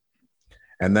will.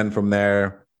 And then from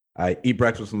there, I eat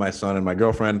breakfast with my son and my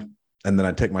girlfriend, and then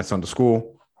I take my son to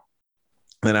school.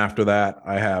 Then after that,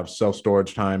 I have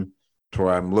self-storage time to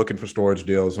where I'm looking for storage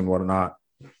deals and whatnot,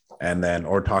 and then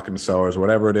or talking to sellers,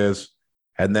 whatever it is.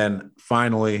 And then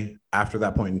finally, after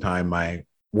that point in time, my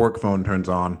work phone turns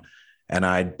on, and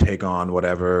I take on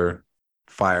whatever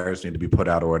fires need to be put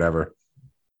out or whatever.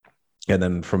 And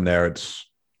then from there, it's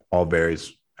all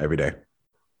varies every day.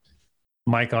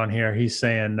 Mike on here, he's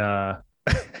saying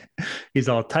he's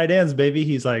all tight ends, baby.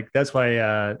 He's like, that's why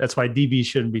DB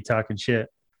shouldn't be talking shit.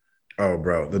 Oh,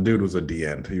 bro, the dude was a D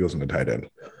end. He wasn't a tight end.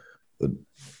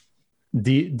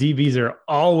 DBs are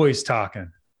always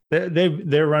talking.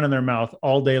 They're running their mouth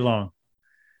all day long.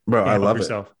 Bro, I love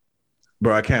it.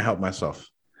 Bro, I can't help myself.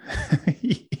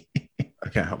 I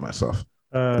can't help myself.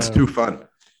 It's too fun.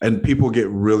 And people get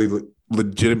really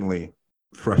legitimately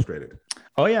frustrated.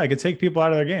 Oh, yeah. I could take people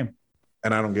out of their game.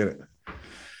 And I don't get it.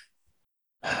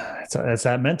 It's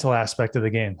that mental aspect of the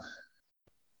game.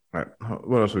 All right.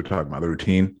 What else are we talking about? The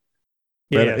routine?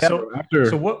 Yeah. So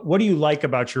what do you like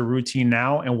about your routine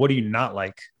now, and what do you not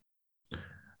like?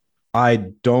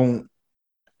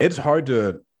 It's hard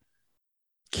to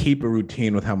keep a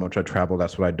routine with how much I travel.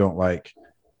 That's what I don't like.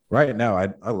 Right now,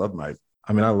 I love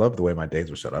the way my days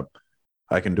are set up.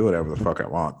 I can do whatever the fuck I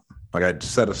want. Like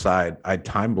I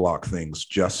time block things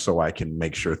just so I can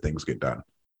make sure things get done.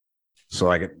 So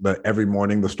every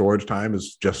morning, the storage time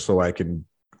is just so I can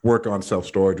work on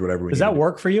self-storage, whatever. Does that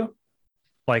work for you?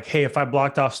 Like, hey, if I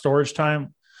blocked off storage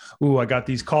time, I got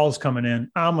these calls coming in,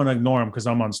 I'm going to ignore them because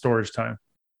I'm on storage time.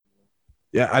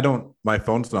 Yeah, my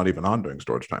phone's not even on during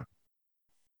storage time.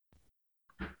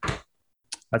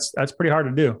 That's pretty hard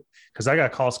to do because I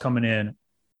got calls coming in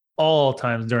all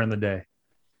times during the day.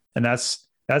 And that's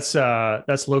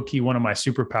low key one of my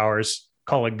superpowers,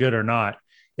 call it good or not,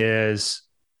 is,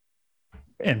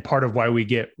 and part of why we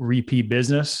get repeat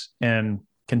business and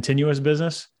continuous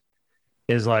business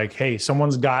is like, hey,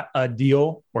 someone's got a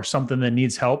deal or something that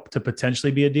needs help to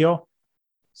potentially be a deal.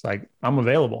 It's like, I'm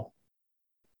available,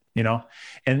 and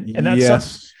that's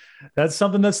yes. That's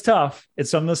something that's tough.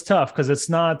 It's something that's tough because it's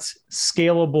not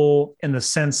scalable in the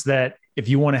sense that if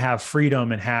you want to have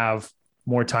freedom and have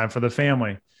more time for the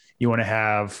family, you want to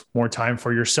have more time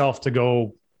for yourself to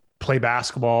go play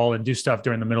basketball and do stuff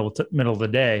during the middle of the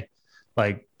day.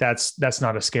 Like that's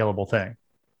not a scalable thing.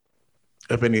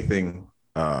 If anything,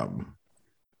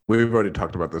 we've already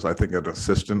talked about this. I think an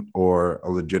assistant or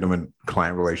a legitimate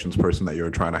client relations person that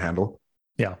you're trying to handle.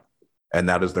 Yeah. And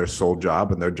that is their sole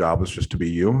job, and their job is just to be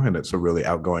you. And it's a really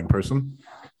outgoing person.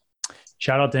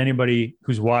 Shout out to anybody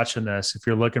who's watching this. If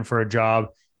you're looking for a job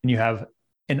and you have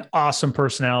an awesome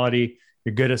personality,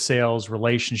 you're good at sales,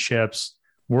 relationships,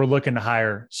 we're looking to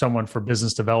hire someone for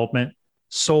business development,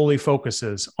 solely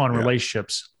focuses on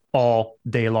relationships all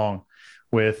day long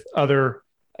with other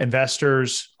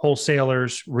investors,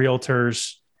 wholesalers,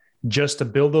 realtors, just to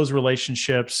build those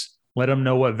relationships, let them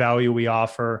know what value we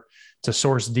offer, to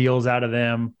source deals out of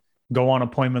them, go on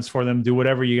appointments for them, do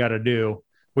whatever you got to do,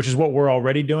 which is what we're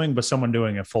already doing, but someone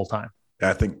doing it full time.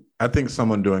 I think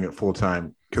someone doing it full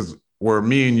time, because where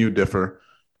me and you differ,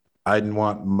 I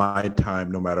want my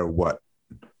time no matter what.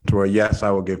 To where, yes, I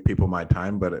will give people my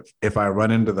time, but if I run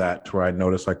into that to where I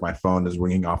notice like my phone is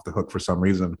ringing off the hook for some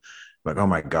reason, Like, oh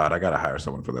my God, I got to hire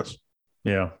someone for this.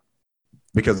 Yeah.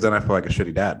 Because then I feel like a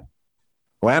shitty dad.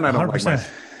 Well, and 100%.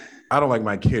 I don't like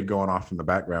my kid going off in the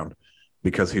background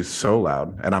because he's so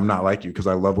loud. And I'm not like you because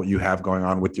I love what you have going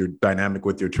on with your dynamic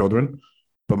with your children.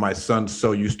 But my son's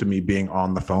so used to me being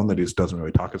on the phone that he just doesn't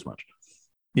really talk as much.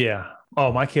 Yeah.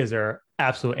 Oh, my kids are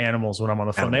absolute animals when I'm on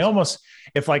the phone. Animals. They almost,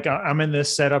 if like I'm in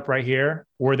this setup right here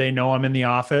where they know I'm in the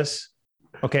office.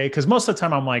 Okay. Cause most of the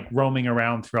time I'm like roaming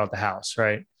around throughout the house,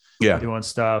 right? Yeah. Doing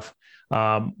stuff.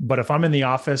 But if I'm in the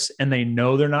office and they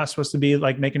know they're not supposed to be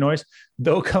like making noise,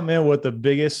 they'll come in with the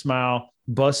biggest smile,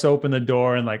 bust open the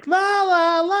door and like, la,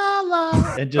 la, la,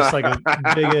 la, and just like a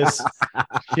biggest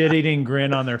shit eating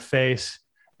grin on their face.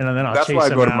 And then I'll That's chase why I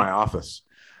them go to out. my office.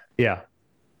 Yeah.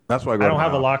 That's why I don't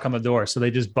have a lock on the door, so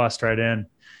they just bust right in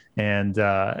and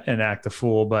act a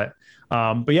fool. But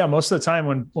yeah, most of the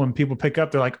time when people pick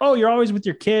up, they're like, "Oh, you're always with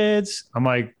your kids." I'm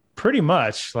like, pretty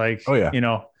much. Like, oh yeah,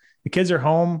 the kids are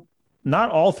home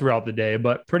not all throughout the day,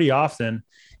 but pretty often,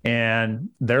 and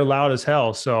they're loud as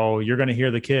hell. So you're going to hear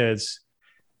the kids.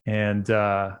 And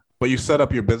but you set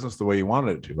up your business the way you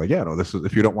wanted it to. Like, yeah, no, this is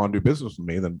if you don't want to do business with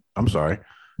me, then I'm sorry.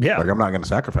 Yeah, like I'm not going to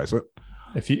sacrifice it.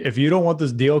 If you don't want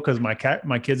this deal because my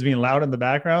kid's being loud in the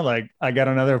background, like I got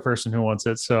another person who wants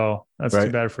it. So that's too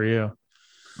bad for you.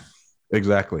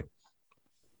 Exactly.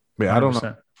 Yeah, 100%. I don't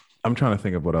know. I'm trying to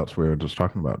think of what else we were just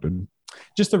talking about, dude.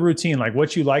 Just the routine, like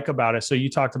what you like about it. So you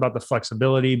talked about the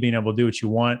flexibility, being able to do what you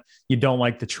want. You don't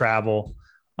like the travel.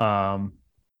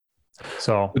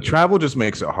 So the travel just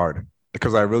makes it hard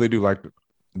because I really do like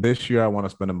this year. I want to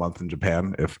spend a month in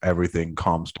Japan. If everything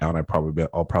calms down, I'll probably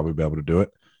be able to do it.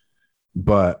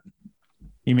 But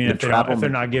you mean if they're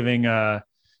not giving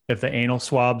if the anal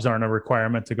swabs aren't a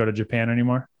requirement to go to Japan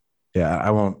anymore? Yeah,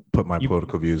 I won't put my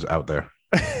political views out there.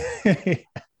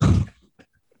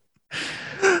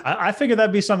 I figured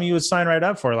that'd be something you would sign right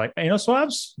up for, like anal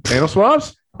swabs. Anal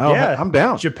swabs? Oh, yeah, I'm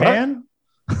down. Japan.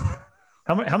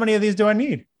 How many of these do I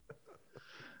need?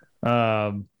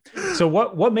 So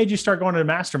what made you start going to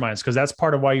masterminds? Because that's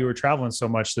part of why you were traveling so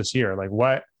much this year. Like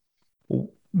what?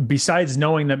 Besides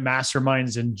knowing that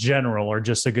masterminds in general are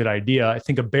just a good idea, I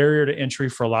think a barrier to entry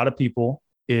for a lot of people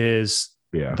is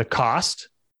the cost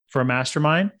for a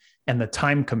mastermind and the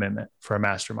time commitment for a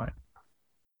mastermind.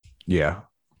 Yeah.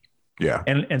 Yeah.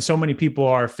 And so many people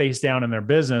are face down in their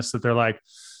business that they're like,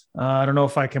 I don't know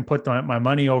if I can put my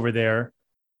money over there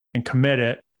and commit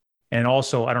it. And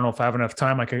also, I don't know if I have enough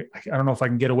time. I don't know if I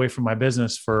can get away from my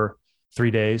business for 3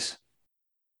 days.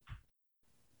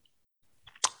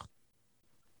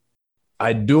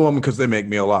 I do them because they make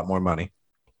me a lot more money,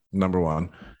 number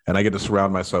one. And I get to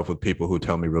surround myself with people who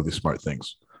tell me really smart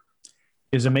things.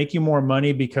 Does it make you more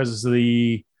money because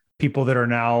the people that are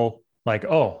now like,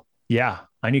 oh, yeah,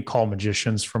 I need call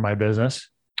magicians for my business.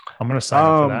 I'm going to sign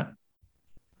up for that.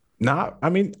 No,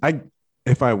 I mean,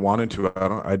 if I wanted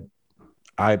to,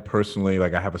 I personally,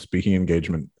 like I have a speaking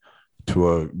engagement to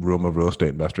a room of real estate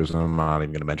investors and I'm not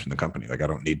even going to mention the company. Like I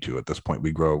don't need to at this point.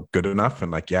 We grow good enough.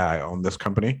 And like, yeah, I own this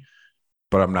company,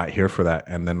 but I'm not here for that.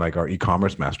 And then like our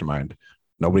e-commerce mastermind,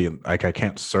 nobody, like I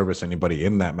can't service anybody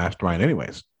in that mastermind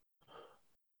anyways.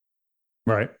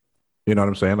 Right. You know what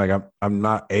I'm saying? Like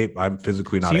I'm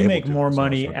physically not able to. So you make more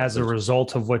money as a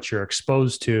result of what you're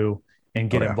exposed to and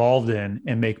get involved in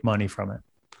and make money from it.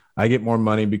 I get more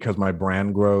money because my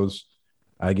brand grows.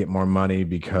 I get more money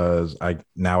because I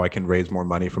can raise more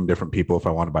money from different people if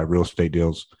I want to buy real estate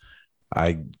deals.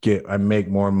 I make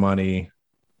more money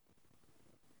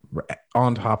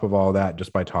on top of all that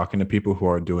just by talking to people who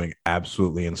are doing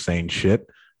absolutely insane shit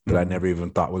that I never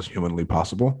even thought was humanly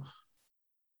possible.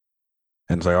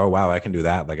 And it's like, oh, wow, I can do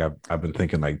that. Like I've been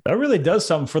thinking like that really does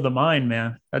something for the mind,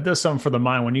 man. That does something for the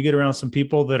mind. When you get around some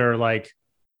people that are like,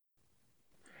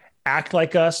 act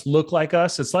like us, look like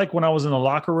us. It's like when I was in the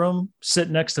locker room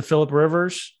sitting next to Phillip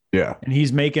Rivers. Yeah. And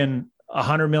he's making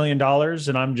 $100 million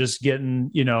and I'm just getting,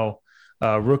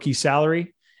 rookie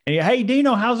salary. And hey,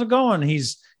 Dino, how's it going?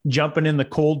 He's jumping in the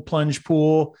cold plunge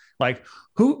pool. Like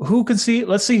who can see,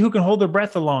 let's see who can hold their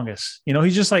breath the longest.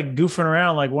 He's just like goofing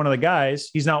around like one of the guys.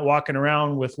 He's not walking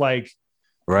around with like,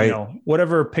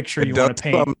 whatever picture you want to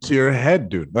paint. Come to your head,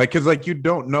 dude. Like, cause like, you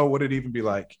don't know what it'd even be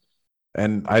like.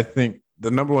 And I think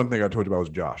the number one thing I told you about was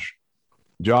Josh.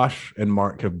 Josh and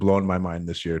Mark have blown my mind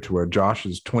this year to where Josh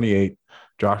is 28.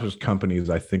 Josh's companies,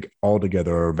 I think,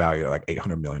 altogether are valued at like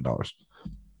 $800 million.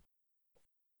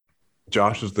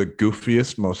 Josh is the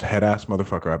goofiest, most head-ass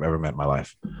motherfucker I've ever met in my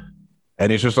life.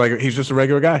 And he's just a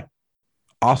regular guy.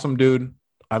 Awesome dude.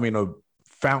 I mean, a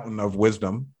fountain of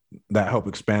wisdom that helped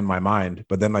expand my mind.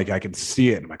 But then like I could see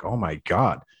it and I'm like, oh my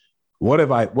God,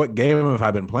 what game have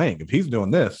I been playing? If he's doing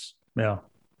this, yeah.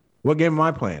 What game am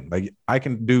I playing? Like I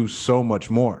can do so much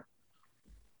more.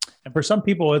 And for some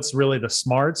people, it's really the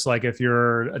smarts. Like if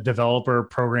you're a developer,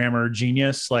 programmer,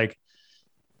 genius, like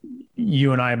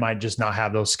you and I might just not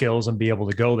have those skills and be able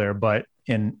to go there. But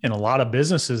in a lot of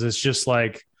businesses, it's just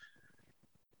like,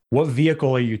 what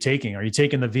vehicle are you taking? Are you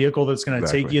taking the vehicle that's going to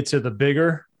take Exactly. you to the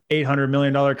bigger $800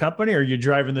 million company, or are you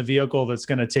driving the vehicle that's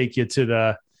going to take you to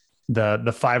the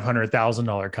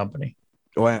 $500,000 company,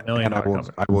 Well, million and dollar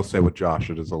company? I will say with Josh,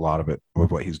 it is a lot of it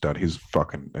with what he's done. He's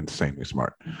fucking insanely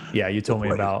smart. Yeah, you told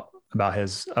With me what he, about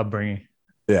his upbringing.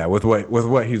 yeah, with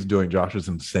what he's doing, Josh is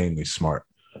insanely smart.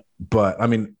 But I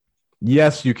mean,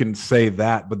 yes, you can say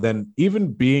that, but then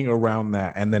even being around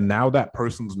that, and then now that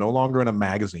person's no longer in a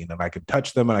magazine, and I can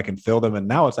touch them and I can feel them, and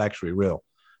now it's actually real.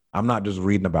 I'm not just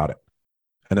reading about it,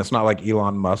 and it's not like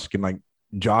Elon Musk and like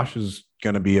Josh is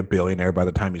going to be a billionaire by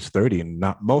the time he's 30, and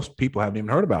not most people haven't even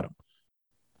heard about him.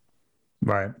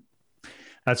 Right.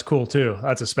 That's cool too.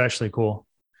 That's especially cool.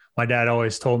 My dad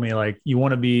always told me, like, you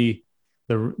want to be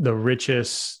the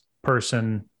richest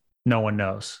person no one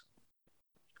knows.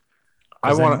 I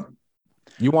Because want then,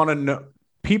 You want to know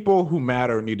people who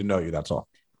matter need to know you. That's all.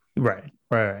 right.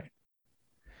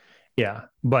 Yeah.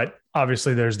 But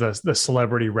obviously there's the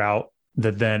celebrity route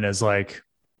that then is like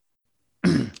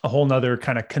a whole nother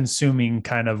kind of consuming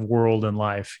kind of world in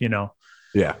life, you know.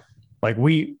 Yeah. Like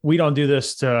we don't do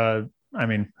this to, I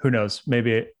mean, who knows?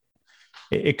 Maybe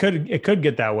it could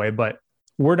get that way, but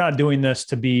we're not doing this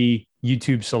to be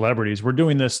YouTube celebrities. We're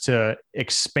doing this to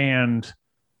expand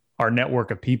our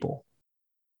network of people.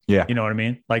 Yeah. You know what I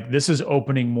mean? Like this is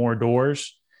opening more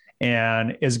doors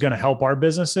and is going to help our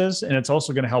businesses, and it's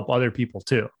also going to help other people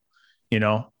too. You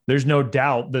know, there's no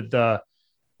doubt that the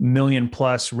million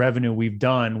plus revenue we've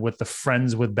done with the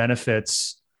friends with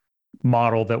benefits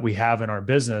model that we have in our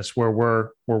business, where we're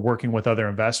working with other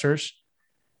investors,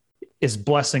 is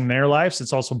blessing their lives.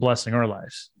 It's also blessing our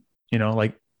lives. You know,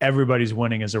 like everybody's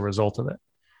winning as a result of it.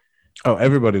 Oh,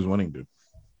 everybody's winning, dude.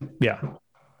 Yeah.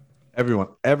 Everyone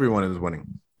is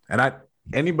winning. And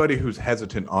anybody who's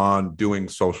hesitant on doing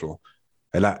social,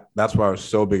 and that's why I was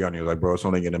so big on you. Like, bro, it's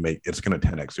gonna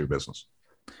 10x your business.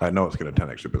 I know it's gonna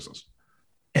 10x your business.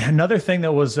 Another thing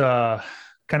that was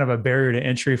kind of a barrier to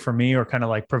entry for me, or kind of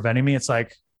like preventing me, it's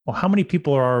like, well, how many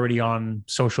people are already on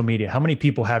social media? How many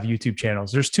people have YouTube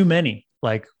channels? There's too many.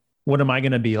 Like, what am I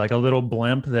going to be? Like a little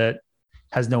blimp that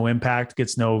has no impact,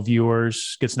 gets no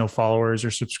viewers, gets no followers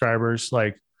or subscribers.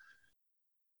 Like,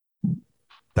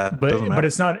 That doesn't but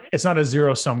matter. it's not a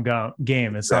zero sum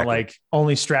game. It's not Exactly. like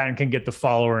only Stratton can get the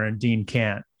follower and Dean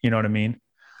can't. You know what I mean?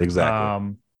 Exactly.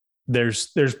 Um, there's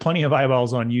plenty of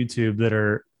eyeballs on YouTube that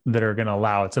are going to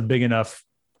allow. It's a big enough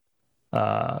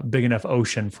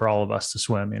ocean for all of us to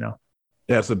swim. You know?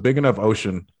 Yeah, it's a big enough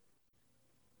ocean.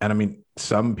 And I mean,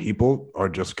 some people are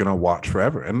just gonna watch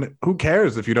forever. And who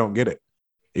cares if you don't get it?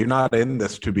 You're not in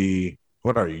this to be,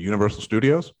 what are you, Universal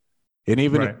Studios? And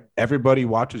even if Right. everybody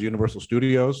watches Universal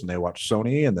Studios and they watch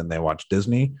Sony and then they watch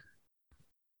Disney,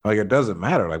 like it doesn't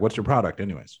matter. Like, what's your product,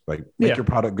 anyways? Like, make Yeah. your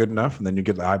product good enough, and then you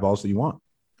get the eyeballs that you want.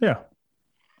 Yeah.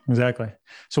 Exactly.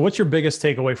 So, what's your biggest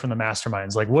takeaway from the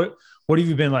masterminds? Like, what have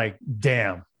you been like?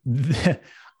 Damn,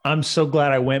 I'm so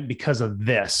glad I went because of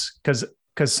this. Because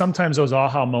sometimes those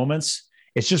aha moments,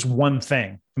 it's just one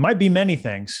thing. It might be many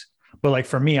things, but like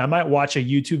for me, I might watch a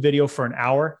YouTube video for an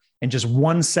hour and just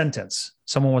one sentence.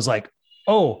 Someone was like,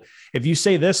 "Oh, if you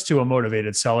say this to a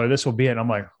motivated seller, this will be it." And I'm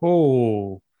like,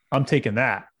 "Oh, I'm taking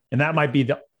that." And that might be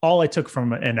the all I took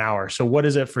from an hour. So, what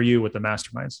is it for you with the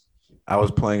masterminds? I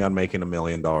was planning on making $1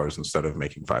 million instead of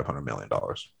making $500 million.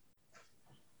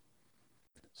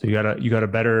 So you got a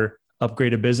better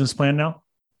upgraded business plan now,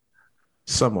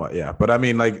 Somewhat, yeah. But I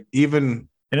mean, like, even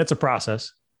and it's a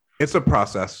process. it's a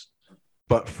process,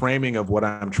 but framing of what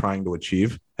I'm trying to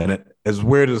achieve. And it, as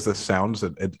weird as this sounds,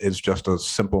 it's just a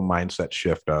simple mindset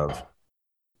shift of,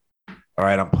 all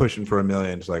right, I'm pushing for 1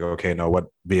 million. It's like, okay, no, what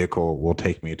vehicle will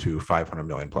take me to 500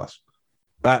 million plus?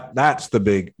 That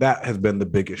has been the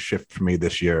biggest shift for me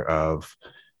this year. Of,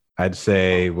 I'd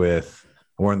say, with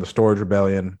we're in the storage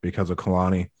rebellion because of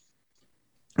Kalani,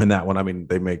 and that one, I mean,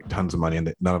 they make tons of money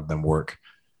and none of them work.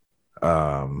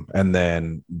 And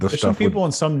then the There's some stuff with people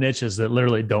in some niches that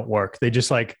literally don't work. They just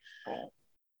like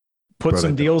put bro,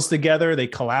 some deals together. They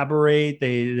collaborate.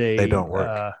 they They don't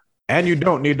work, and you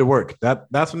don't need to work.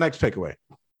 That's the next takeaway.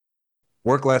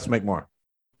 Work less, make more.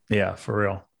 yeah, for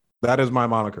real. That is my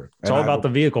moniker, It's and all about the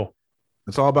vehicle.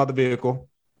 it's all about the vehicle,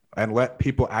 and let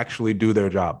people actually do their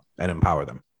job and empower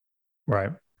them.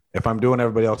 Right. If I'm doing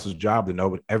everybody else's job,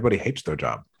 then everybody hates their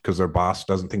job because their boss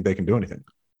doesn't think they can do anything.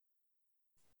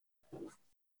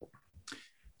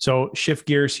 So shift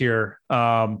gears here.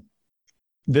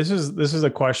 This is a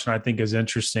question I think is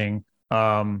interesting,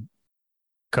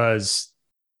 because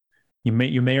you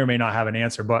may or may not have an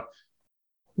answer, but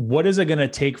what is it going to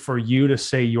take for you to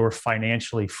say you're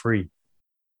financially free?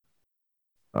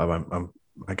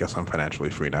 I guess I'm financially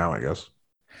free now. I guess.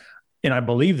 And I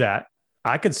believe that.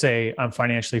 I could say I'm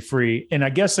financially free, and I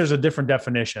guess there's a different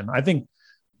definition. I think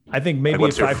Like, maybe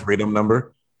what's your freedom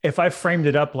number? if I framed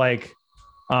it up like,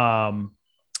 um,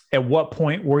 at what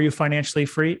point were you financially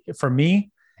free? For me,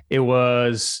 it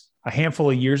was a handful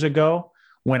of years ago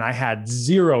when I had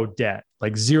zero debt,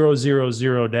 like zero, zero,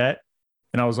 zero debt.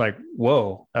 And I was like,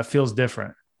 whoa, that feels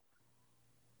different.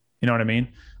 You know what I mean?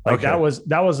 Like Okay. that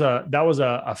was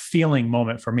a feeling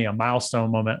moment for me, a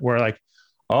milestone moment where like,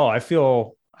 oh, I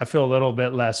feel a little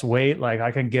bit less weight. Like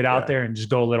I can get out Yeah. there and just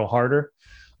go a little harder.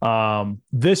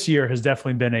 This year has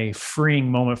definitely been a freeing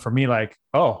moment for me. Like,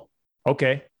 oh,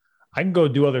 okay, I can go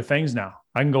do other things now.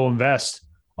 I can go invest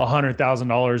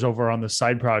 $100,000 over on this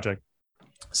side project,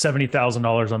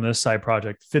 $70,000 on this side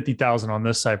project, 50,000 on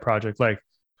this side project. Like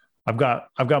I've got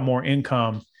more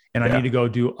income, and I need Yeah. to go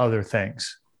do other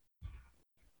things.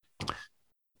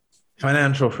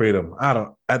 Financial freedom. I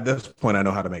don't. At this point, I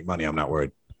know how to make money. I'm not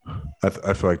worried.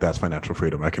 I feel like that's financial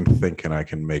freedom. I can think and I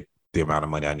can make the amount of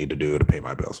money I need to do to pay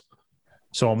my bills.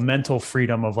 So a mental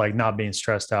freedom of like not being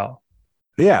stressed out.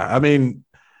 Yeah. I mean,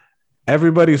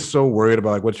 everybody's so worried about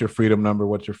like, what's your freedom number?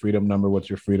 What's your freedom number? What's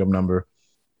your freedom number?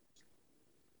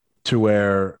 To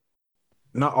where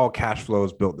not all cash flow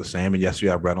is built the same. And yes, you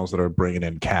have rentals that are bringing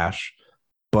in cash,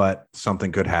 but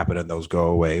something could happen and those go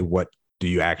away. What do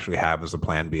you actually have as a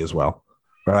plan B as well?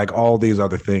 Or like all these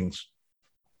other things.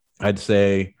 I'd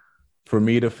say for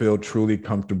me to feel truly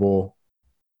comfortable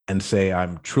and say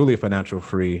I'm truly financial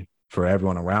free for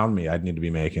everyone around me, I'd need to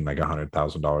be making like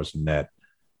 $100,000 net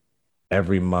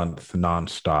every month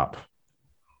nonstop.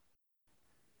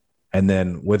 And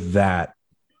then with that,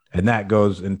 and that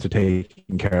goes into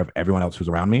taking care of everyone else who's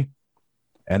around me.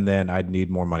 And then I'd need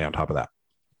more money on top of that.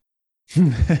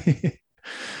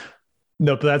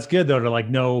 No, but that's good though to like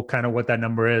know kind of what that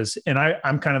number is. And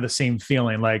I'm kind of the same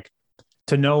feeling. Like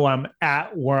to know I'm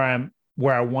at where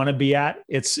I want to be at,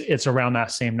 it's around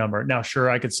that same number. Now, sure,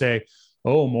 I could say,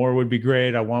 oh, more would be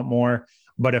great. I want more.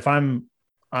 But if I'm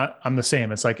the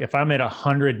same. It's like if I'm at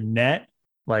 100 net,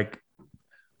 like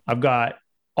I've got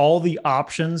all the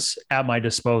options at my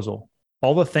disposal,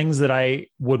 all the things that I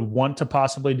would want to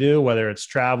possibly do, whether it's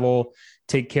travel,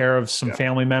 take care of some Yeah.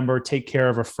 family member, take care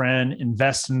of a friend,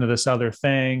 invest into this other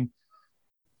thing,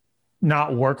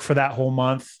 not work for that whole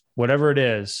month, whatever it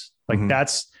is. Like Mm-hmm.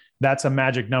 that's a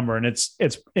magic number. And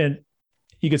and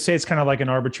you could say it's kind of like an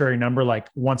arbitrary number. Like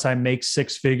once I make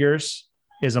six figures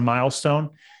is a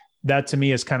milestone. That to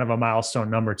me is kind of a milestone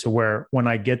number to where when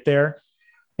I get there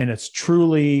and it's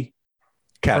truly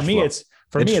Cash flow.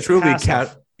 For me, it's truly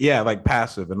passive. yeah, like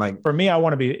passive and like For me, I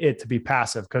want it to be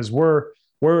passive because we're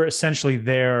essentially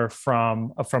there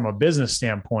from a business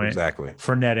standpoint exactly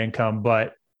for net income,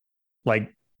 but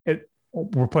like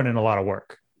we're putting in a lot of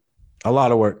work. a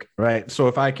lot of work, right? So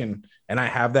if I can, and I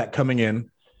have that coming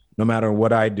in, no matter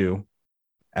what I do,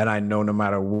 and I know no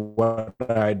matter what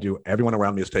I do, everyone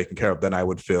around me is taken care of, then I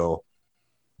would feel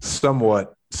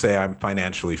somewhat say I'm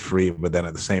financially free. But then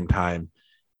at the same time,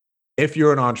 if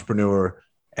you're an entrepreneur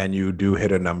and you do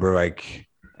hit a number like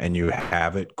and you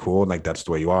have it, cool, and like that's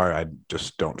the way you are. I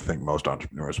just don't think most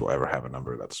entrepreneurs will ever have a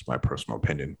number. That's my personal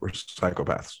opinion. We're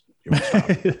psychopaths.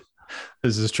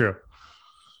 This is true.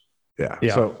 Yeah.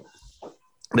 Yeah. So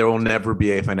there will never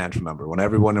be a financial number. When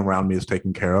everyone around me is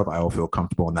taken care of, I will feel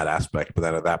comfortable in that aspect. But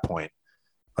then at that point,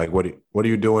 like what are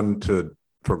you doing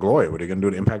for glory? What are you gonna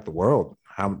do to impact the world?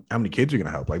 How many kids are you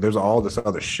gonna help? Like there's all this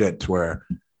other shit to where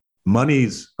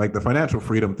money's like the financial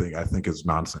freedom thing, I think is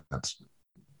nonsense.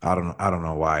 I don't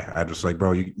know why. I just like,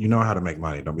 bro, you know how to make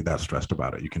money. Don't be that stressed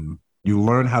about it. You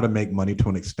learn how to make money to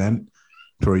an extent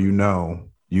to where your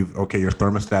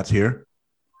thermostat's here.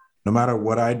 No matter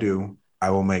what I do, I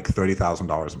will make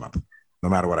 $30,000 a month. No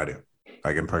matter what I do.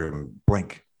 I can fucking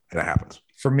blink and it happens.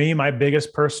 For me, my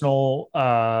biggest personal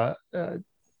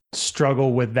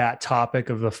struggle with that topic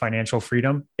of the financial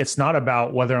freedom, it's not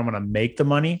about whether I'm going to make the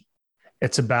money.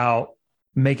 It's about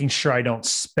making sure I don't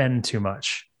spend too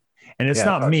much. And it's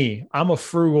not me. I'm a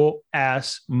frugal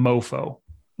ass mofo.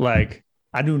 Like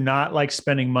I do not like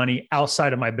spending money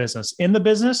outside of my business. In the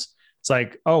business, it's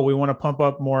like, oh, we want to pump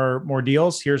up more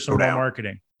deals. Here's some more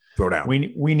marketing. Throw down.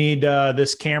 We need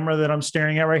this camera that I'm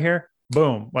staring at right here.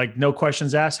 Boom. Like no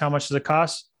questions asked. How much does it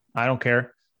cost? I don't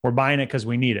care. We're buying it because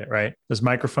we need it, right? This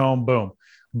microphone, boom.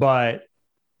 But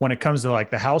when it comes to like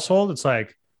the household, it's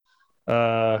like,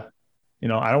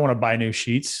 I don't want to buy new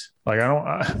sheets. Like I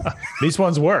don't, these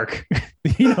ones work.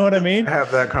 You know what I mean? I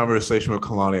have that conversation with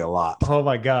Kalani a lot. Oh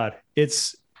my God.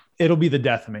 It'll be the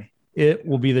death of me. It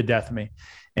will be the death of me.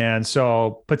 And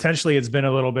so potentially it's been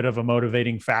a little bit of a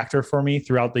motivating factor for me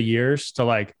throughout the years to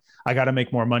like, I got to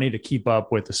make more money to keep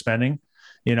up with the spending,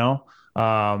 you know?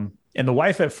 And the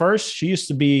wife at first, she used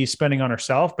to be spending on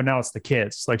herself, but now it's the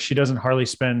kids. Like she doesn't hardly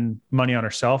spend money on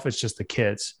herself. It's just the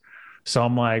kids. So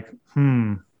I'm like,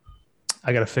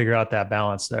 I got to figure out that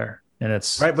balance there. And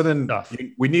it's right. But then tough.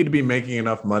 we need to be making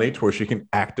enough money to where she can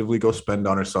actively go spend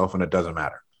on herself and it doesn't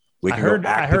matter. We can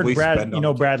I heard Brad, spend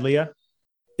on Brad Leah.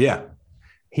 Yeah.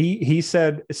 He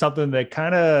said something that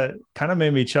kind of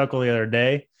made me chuckle the other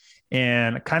day,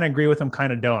 and kind of agree with him,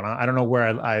 kind of don't. I don't know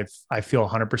where I feel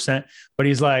 100%, but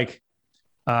he's like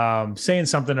saying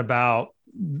something about,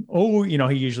 oh,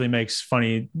 he usually makes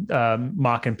funny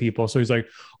mocking people. So he's like,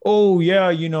 oh yeah,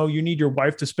 you need your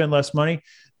wife to spend less money.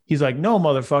 He's like, no,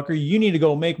 motherfucker, you need to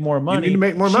go make more money. You need to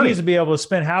make more money. She needs to be able to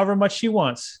spend however much she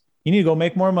wants. You need to go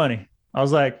make more money. I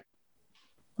was like,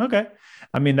 okay.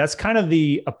 I mean, that's kind of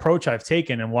the approach I've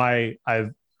taken and why I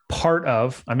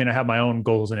have my own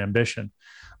goals and ambition.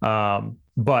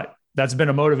 But that's been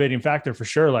a motivating factor for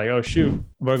sure. Like, oh shoot,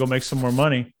 I'm going to go make some more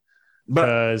money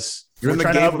because you're in the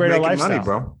game of making money,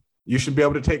 bro. You should be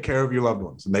able to take care of your loved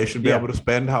ones and they should be able to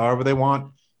spend however they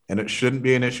want. And it shouldn't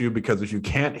be an issue because if you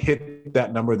can't hit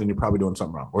that number, then you're probably doing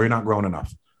something wrong or you're not growing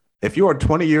enough. If you are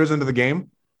 20 years into the game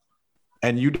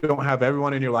and you don't have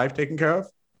everyone in your life taken care of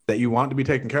that you want to be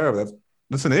taken care of,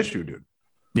 that's an issue, dude.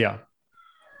 Yeah.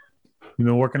 You've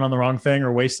been working on the wrong thing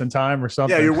or wasting time or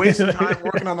something. Yeah, you're wasting time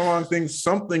working on the wrong thing.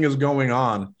 Something is going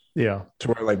on. Yeah. To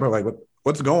where like, bro, like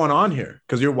what's going on here?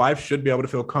 Because your wife should be able to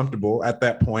feel comfortable at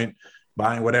that point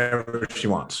buying whatever she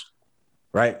wants.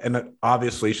 Right. And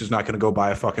obviously she's not going to go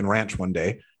buy a fucking ranch one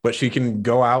day, but she can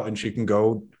go out and she can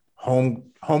go home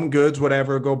goods,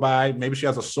 whatever, go buy. Maybe she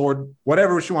has a sword,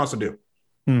 whatever she wants to do.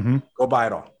 Mm-hmm. Go buy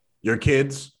it all. Your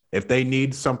kids, if they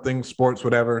need something, sports,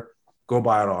 whatever, go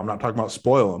buy it all. I'm not talking about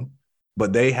spoil them,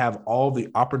 but they have all the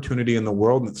opportunity in the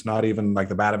world. And it's not even like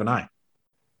the bat of an eye.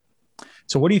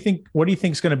 So what do you think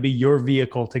is going to be your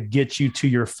vehicle to get you to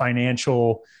your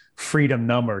financial freedom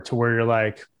number to where you're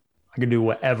like, I can do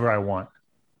whatever I want?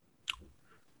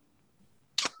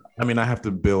 I mean, I have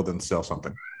to build and sell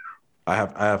something. I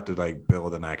have to like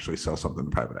build and actually sell something to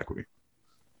private equity.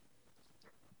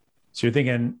 So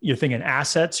you're thinking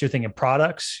assets, you're thinking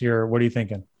products, what are you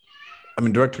thinking? I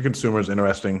mean, direct to consumer is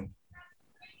interesting.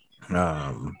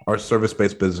 Our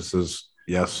service-based businesses,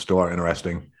 yes, still are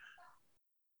interesting.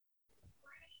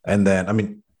 And then, I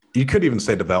mean, you could even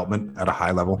say development at a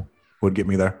high level would get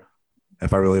me there.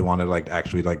 If I really wanted to like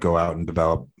actually like go out and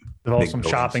develop some buildings.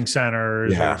 Shopping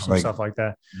centers or some stuff like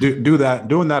that. Do that.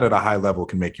 Doing that at a high level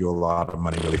can make you a lot of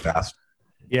money really fast.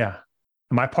 Yeah.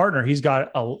 My partner,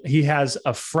 he has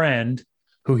a friend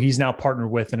who he's now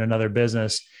partnered with in another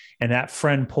business. And that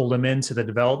friend pulled him into the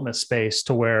development space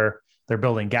to where they're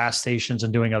building gas stations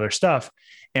and doing other stuff.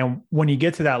 And when you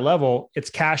get to that level, it's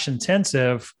cash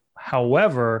intensive.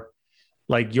 However,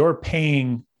 like you're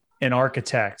paying an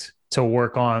architect to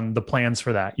work on the plans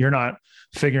for that. You're not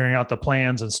figuring out the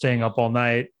plans and staying up all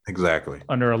night exactly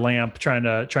under a lamp trying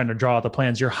to draw out the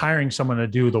plans. You're hiring someone to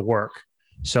do the work.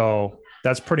 So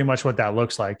that's pretty much what that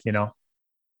looks like,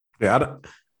 Yeah,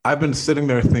 I've been sitting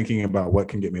there thinking about what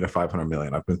can get me to 500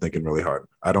 million. I've been thinking really hard.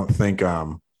 I don't think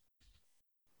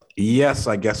yes,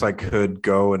 I guess I could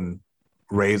go and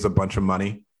raise a bunch of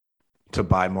money to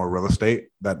buy more real estate.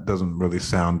 That doesn't really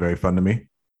sound very fun to me.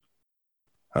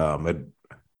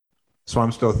 So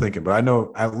I'm still thinking, but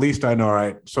at least I know, all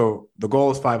right. So the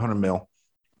goal is 500 mil.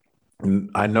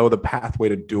 And I know the pathway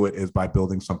to do it is by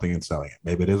building something and selling it.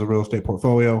 Maybe it is a real estate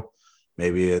portfolio.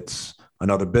 Maybe it's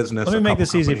another business. Let me make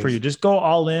this easy for you. Just go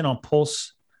all in on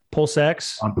Pulse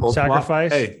X on Pulse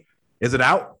Sacrifice. Swap. Hey, is it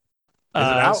out? Is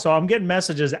it out? So I'm getting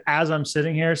messages as I'm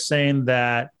sitting here saying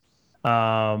that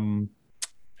the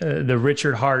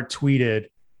Richard Hart tweeted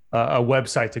a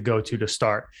website to go to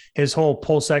start. His whole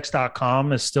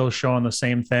pulsex.com is still showing the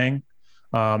same thing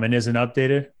and isn't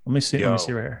updated. Let me see. Let me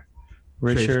see right here.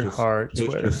 Richard Hart.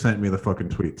 Chase just sent me the fucking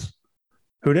tweets.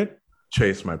 Who did?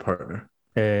 Chase, my partner.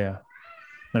 Yeah.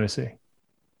 Let me see.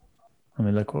 Let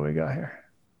me look what we got here.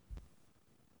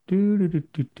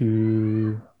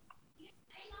 Do.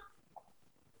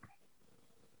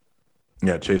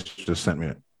 Yeah, Chase just sent me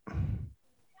it.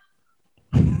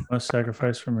 Must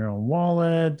sacrifice from your own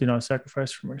wallet. Do not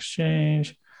sacrifice from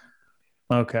exchange.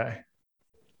 Okay.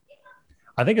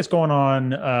 I think it's going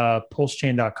on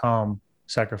pulsechain.com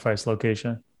sacrifice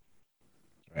location.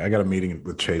 I got a meeting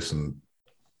with Chase in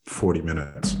 40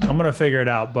 minutes. I'm going to figure it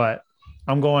out, but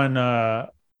I'm going, I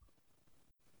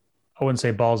wouldn't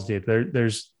say balls deep.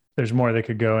 There's more that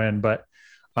could go in, but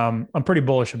I'm pretty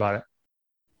bullish about it.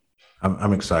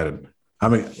 I'm excited.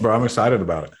 I'm excited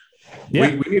about it.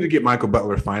 Yeah. We need to get Michael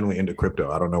Butler finally into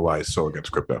crypto. I don't know why he's so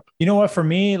against crypto. You know what? For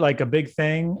me, like a big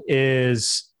thing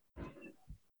is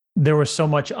there was so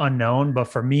much unknown, but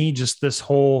for me, just the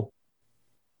whole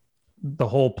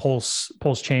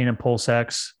Pulse chain and Pulse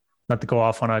X, not to go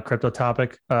off on a crypto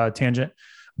topic tangent,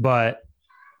 but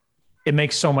it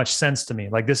makes so much sense to me.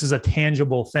 Like this is a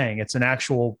tangible thing. It's an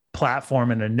actual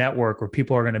platform and a network where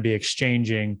people are going to be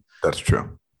exchanging. That's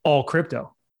true. All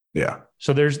crypto. Yeah.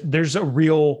 So there's a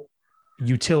real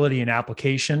utility and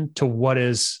application to what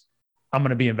is I'm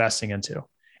going to be investing into.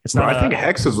 It's not. I think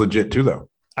Hex is legit too, though.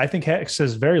 I think Hex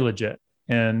is very legit,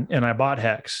 and I bought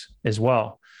Hex as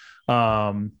well.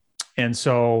 And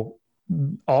so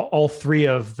all three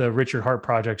of the Richard Hart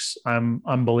projects, I'm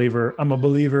a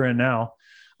believer in now.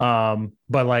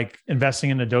 But like investing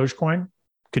in the Dogecoin,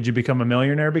 could you become a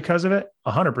millionaire because of it?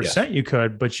 100% you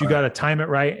could, but you got to time it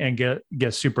right and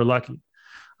get super lucky.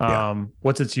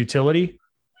 What's its utility?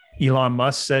 Elon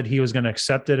Musk said he was going to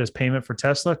accept it as payment for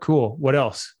Tesla. Cool. What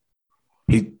else?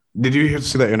 Did you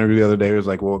see that interview the other day? It was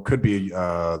like, well, it could be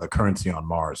the currency on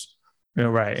Mars. Yeah,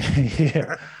 right.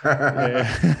 Yeah.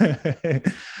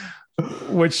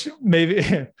 Which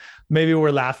maybe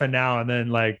we're laughing now, and then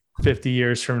like 50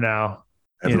 years from now,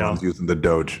 everyone's using the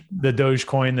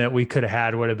Dogecoin that we could have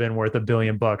had would have been worth $1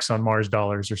 billion on Mars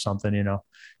dollars or something.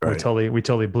 Right. We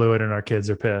totally blew it, and our kids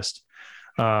are pissed.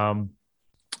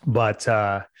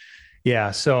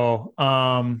 Yeah. So,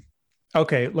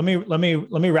 okay, let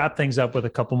me wrap things up with a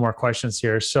couple more questions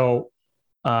here. So,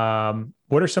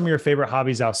 what are some of your favorite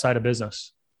hobbies outside of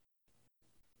business?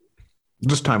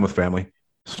 Just time with family,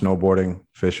 snowboarding,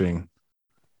 fishing.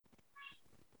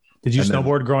 Did you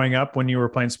snowboard growing up when you were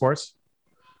playing sports?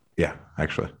 Yeah,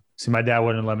 actually. See, my dad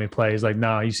wouldn't let me play. He's like,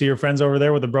 no, you see your friends over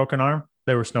there with a broken arm?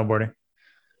 They were snowboarding.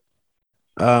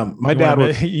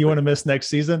 You want to miss next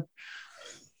season?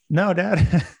 No,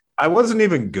 Dad. I wasn't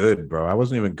even good, bro. I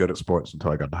wasn't even good at sports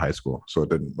until I got to high school. So it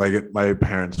didn't my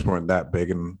parents weren't that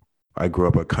big, and I grew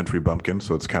up a country bumpkin.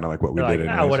 So it's kind of like what we did.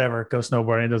 Whatever. Go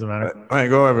snowboarding. It doesn't matter. All right,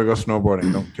 go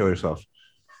snowboarding. Don't kill yourself.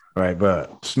 All right.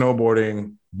 But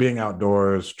snowboarding, being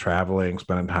outdoors, traveling,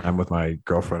 spending time with my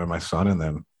girlfriend and my son, and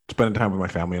then spending time with my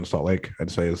family in Salt Lake,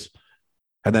 I'd say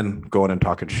and then going and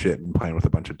talking shit and playing with a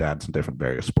bunch of dads in different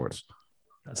various sports.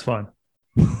 That's fun.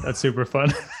 That's super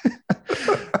fun.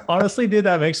 Honestly, dude,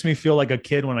 that makes me feel like a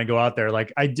kid when I go out there.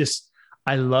 Like I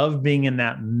love being in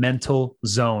that mental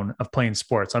zone of playing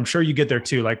sports. I'm sure you get there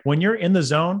too. Like when you're in the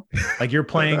zone, like you're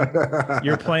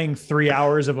playing 3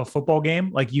 hours of a football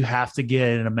game. Like you have to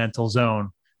get in a mental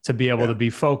zone to be able to be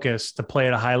focused, to play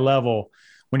at a high level.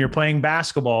 When you're playing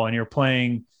basketball and you're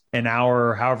playing an hour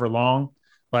or however long,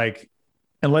 like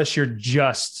unless you're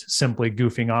just simply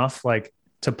goofing off, like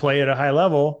to play at a high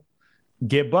level,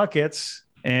 get buckets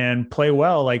and play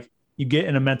well, like you get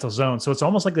in a mental zone. So it's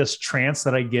almost like this trance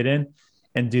that I get in,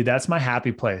 and dude, that's my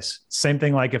happy place. Same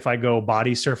thing. Like if I go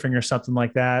body surfing or something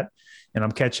like that, and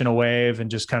I'm catching a wave and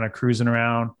just kind of cruising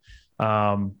around.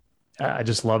 I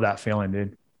just love that feeling,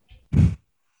 dude.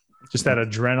 Just that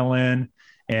adrenaline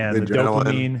and the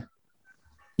dopamine.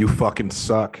 You fucking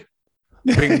suck.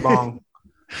 Ping pong.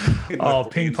 Oh,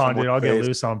 ping pong, dude. I'll get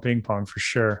loose on ping pong for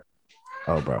sure.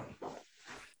 Oh, bro.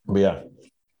 But yeah.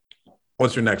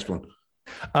 What's your next one?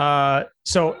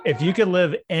 So if you could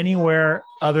live anywhere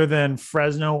other than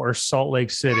Fresno or Salt Lake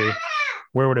City,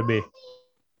 where would it be?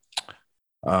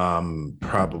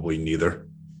 Probably neither.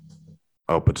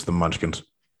 Oh, it's the Munchkins.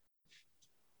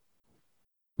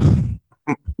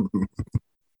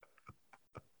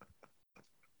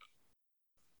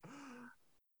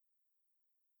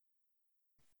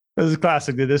 This is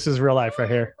classic, dude. This is real life right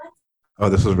here. Oh,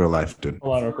 this is real life, dude.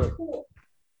 Hold on real quick.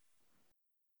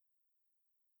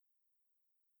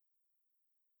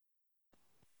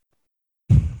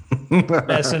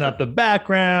 Messing up the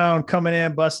background, coming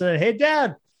in, busting in. Hey,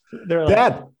 Dad. They're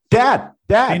like, Dad.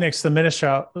 Phoenix, the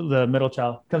middle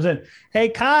child, comes in. Hey,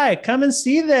 Kai, come and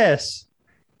see this.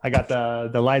 I got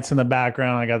the lights in the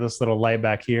background. I got this little light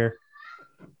back here.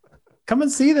 Come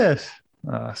and see this.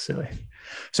 Oh, silly.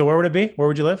 So where would it be? Where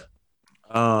would you live?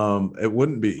 It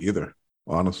wouldn't be either,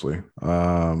 honestly.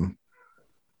 I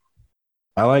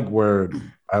like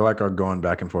our going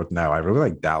back and forth now. I really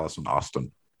like Dallas and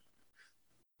Austin.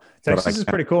 Texas is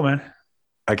pretty cool, man.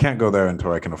 I can't go there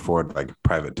until I can afford like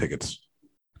private tickets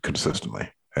consistently,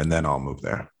 and then I'll move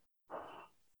there.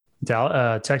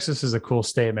 Texas is a cool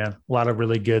state, man. A lot of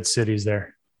really good cities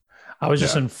there. I was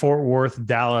just Yeah. in Fort Worth,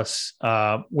 Dallas,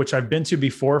 which I've been to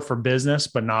before for business,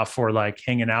 but not for like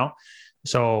hanging out.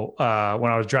 So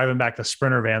when I was driving back the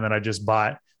Sprinter van that I just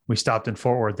bought, we stopped in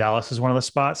Fort Worth, Dallas is one of the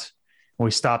spots. And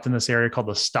we stopped in this area called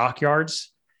the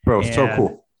Stockyards. Bro, it's so And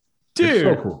cool. It's so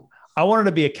dude, cool. I wanted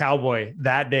to be a cowboy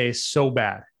that day so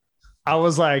bad. I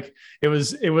was like, I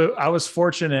was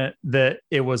fortunate that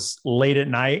it was late at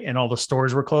night and all the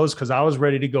stores were closed because I was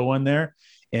ready to go in there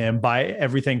and buy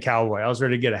everything cowboy. I was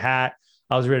ready to get a hat.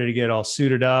 I was ready to get all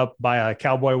suited up, buy a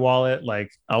cowboy wallet.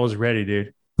 Like I was ready,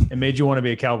 dude. It made you want to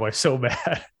be a cowboy so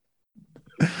bad.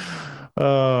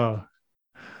 Oh,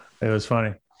 it was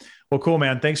funny. Well, cool,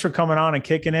 man. Thanks for coming on and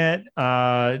kicking it.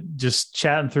 Just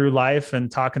chatting through life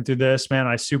and talking through this, man.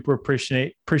 I super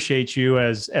appreciate you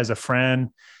as a friend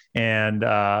and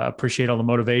appreciate all the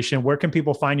motivation. Where can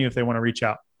people find you if they want to reach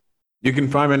out? You can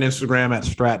find me on Instagram at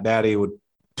StratDaddy with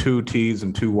 2 T's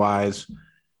and 2 Y's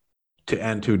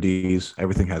and 2 D's.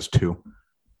 Everything has 2.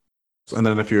 And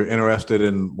then if you're interested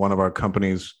in one of our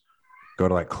companies, go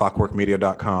to like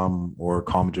clockworkmedia.com or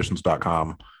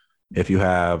callmagicians.com. If you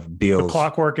have deals. The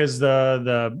Clockwork is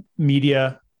the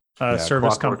media service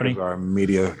Clockwork company. Is our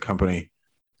media company.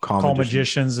 Call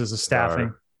Magicians is a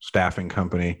staffing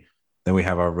company. Then we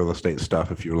have our real estate stuff.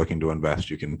 If you're looking to invest,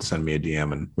 you can send me a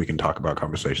DM and we can talk about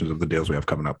conversations of the deals we have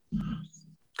coming up.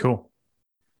 Cool.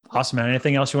 Awesome, man.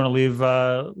 Anything else you want to leave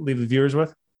the viewers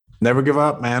with? Never give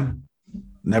up, man.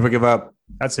 Never give up.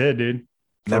 That's it, dude.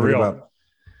 For Never real. give up.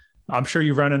 I'm sure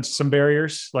you've run into some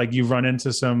barriers, like you've run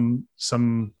into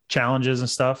some challenges and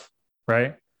stuff,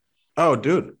 right? Oh,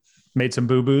 dude. Made some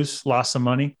boo-boos, lost some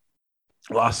money.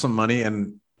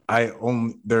 And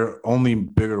there only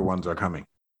bigger ones are coming.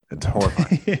 It's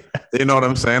horrifying. Yeah. You know what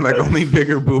I'm saying? Like only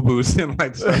bigger boo-boos and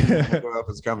like something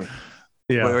is coming.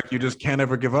 Yeah. But like you just can't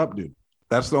ever give up, dude.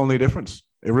 That's the only difference.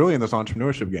 It really in this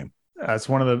entrepreneurship game. That's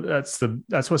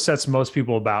what sets most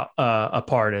people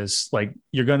apart is like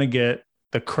you're gonna get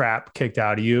the crap kicked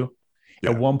out of you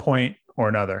at one point or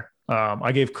another.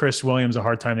 I gave Chris Williams a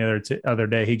hard time the other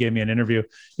day. He gave me an interview.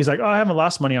 He's like, "Oh, I haven't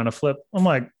lost money on a flip." I'm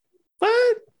like,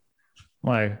 "What?" I'm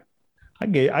like, I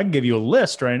can give you a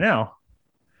list right now.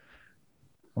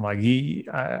 I'm like,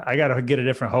 I got to get a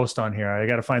different host on here. I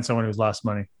got to find someone who's lost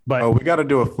money. But we got to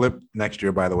do a flip next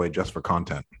year, by the way, just for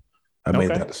content. I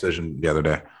made that decision the other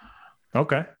day.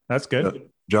 Okay, that's good.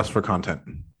 Just for content.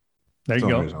 There you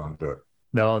go. I do it.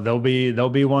 There'll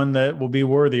be one that will be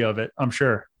worthy of it, I'm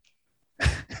sure.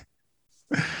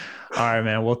 All right,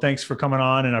 man. Well, thanks for coming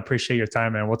on, and I appreciate your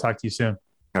time, man. We'll talk to you soon.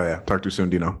 Oh yeah, talk to you soon,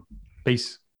 Dino.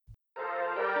 Peace.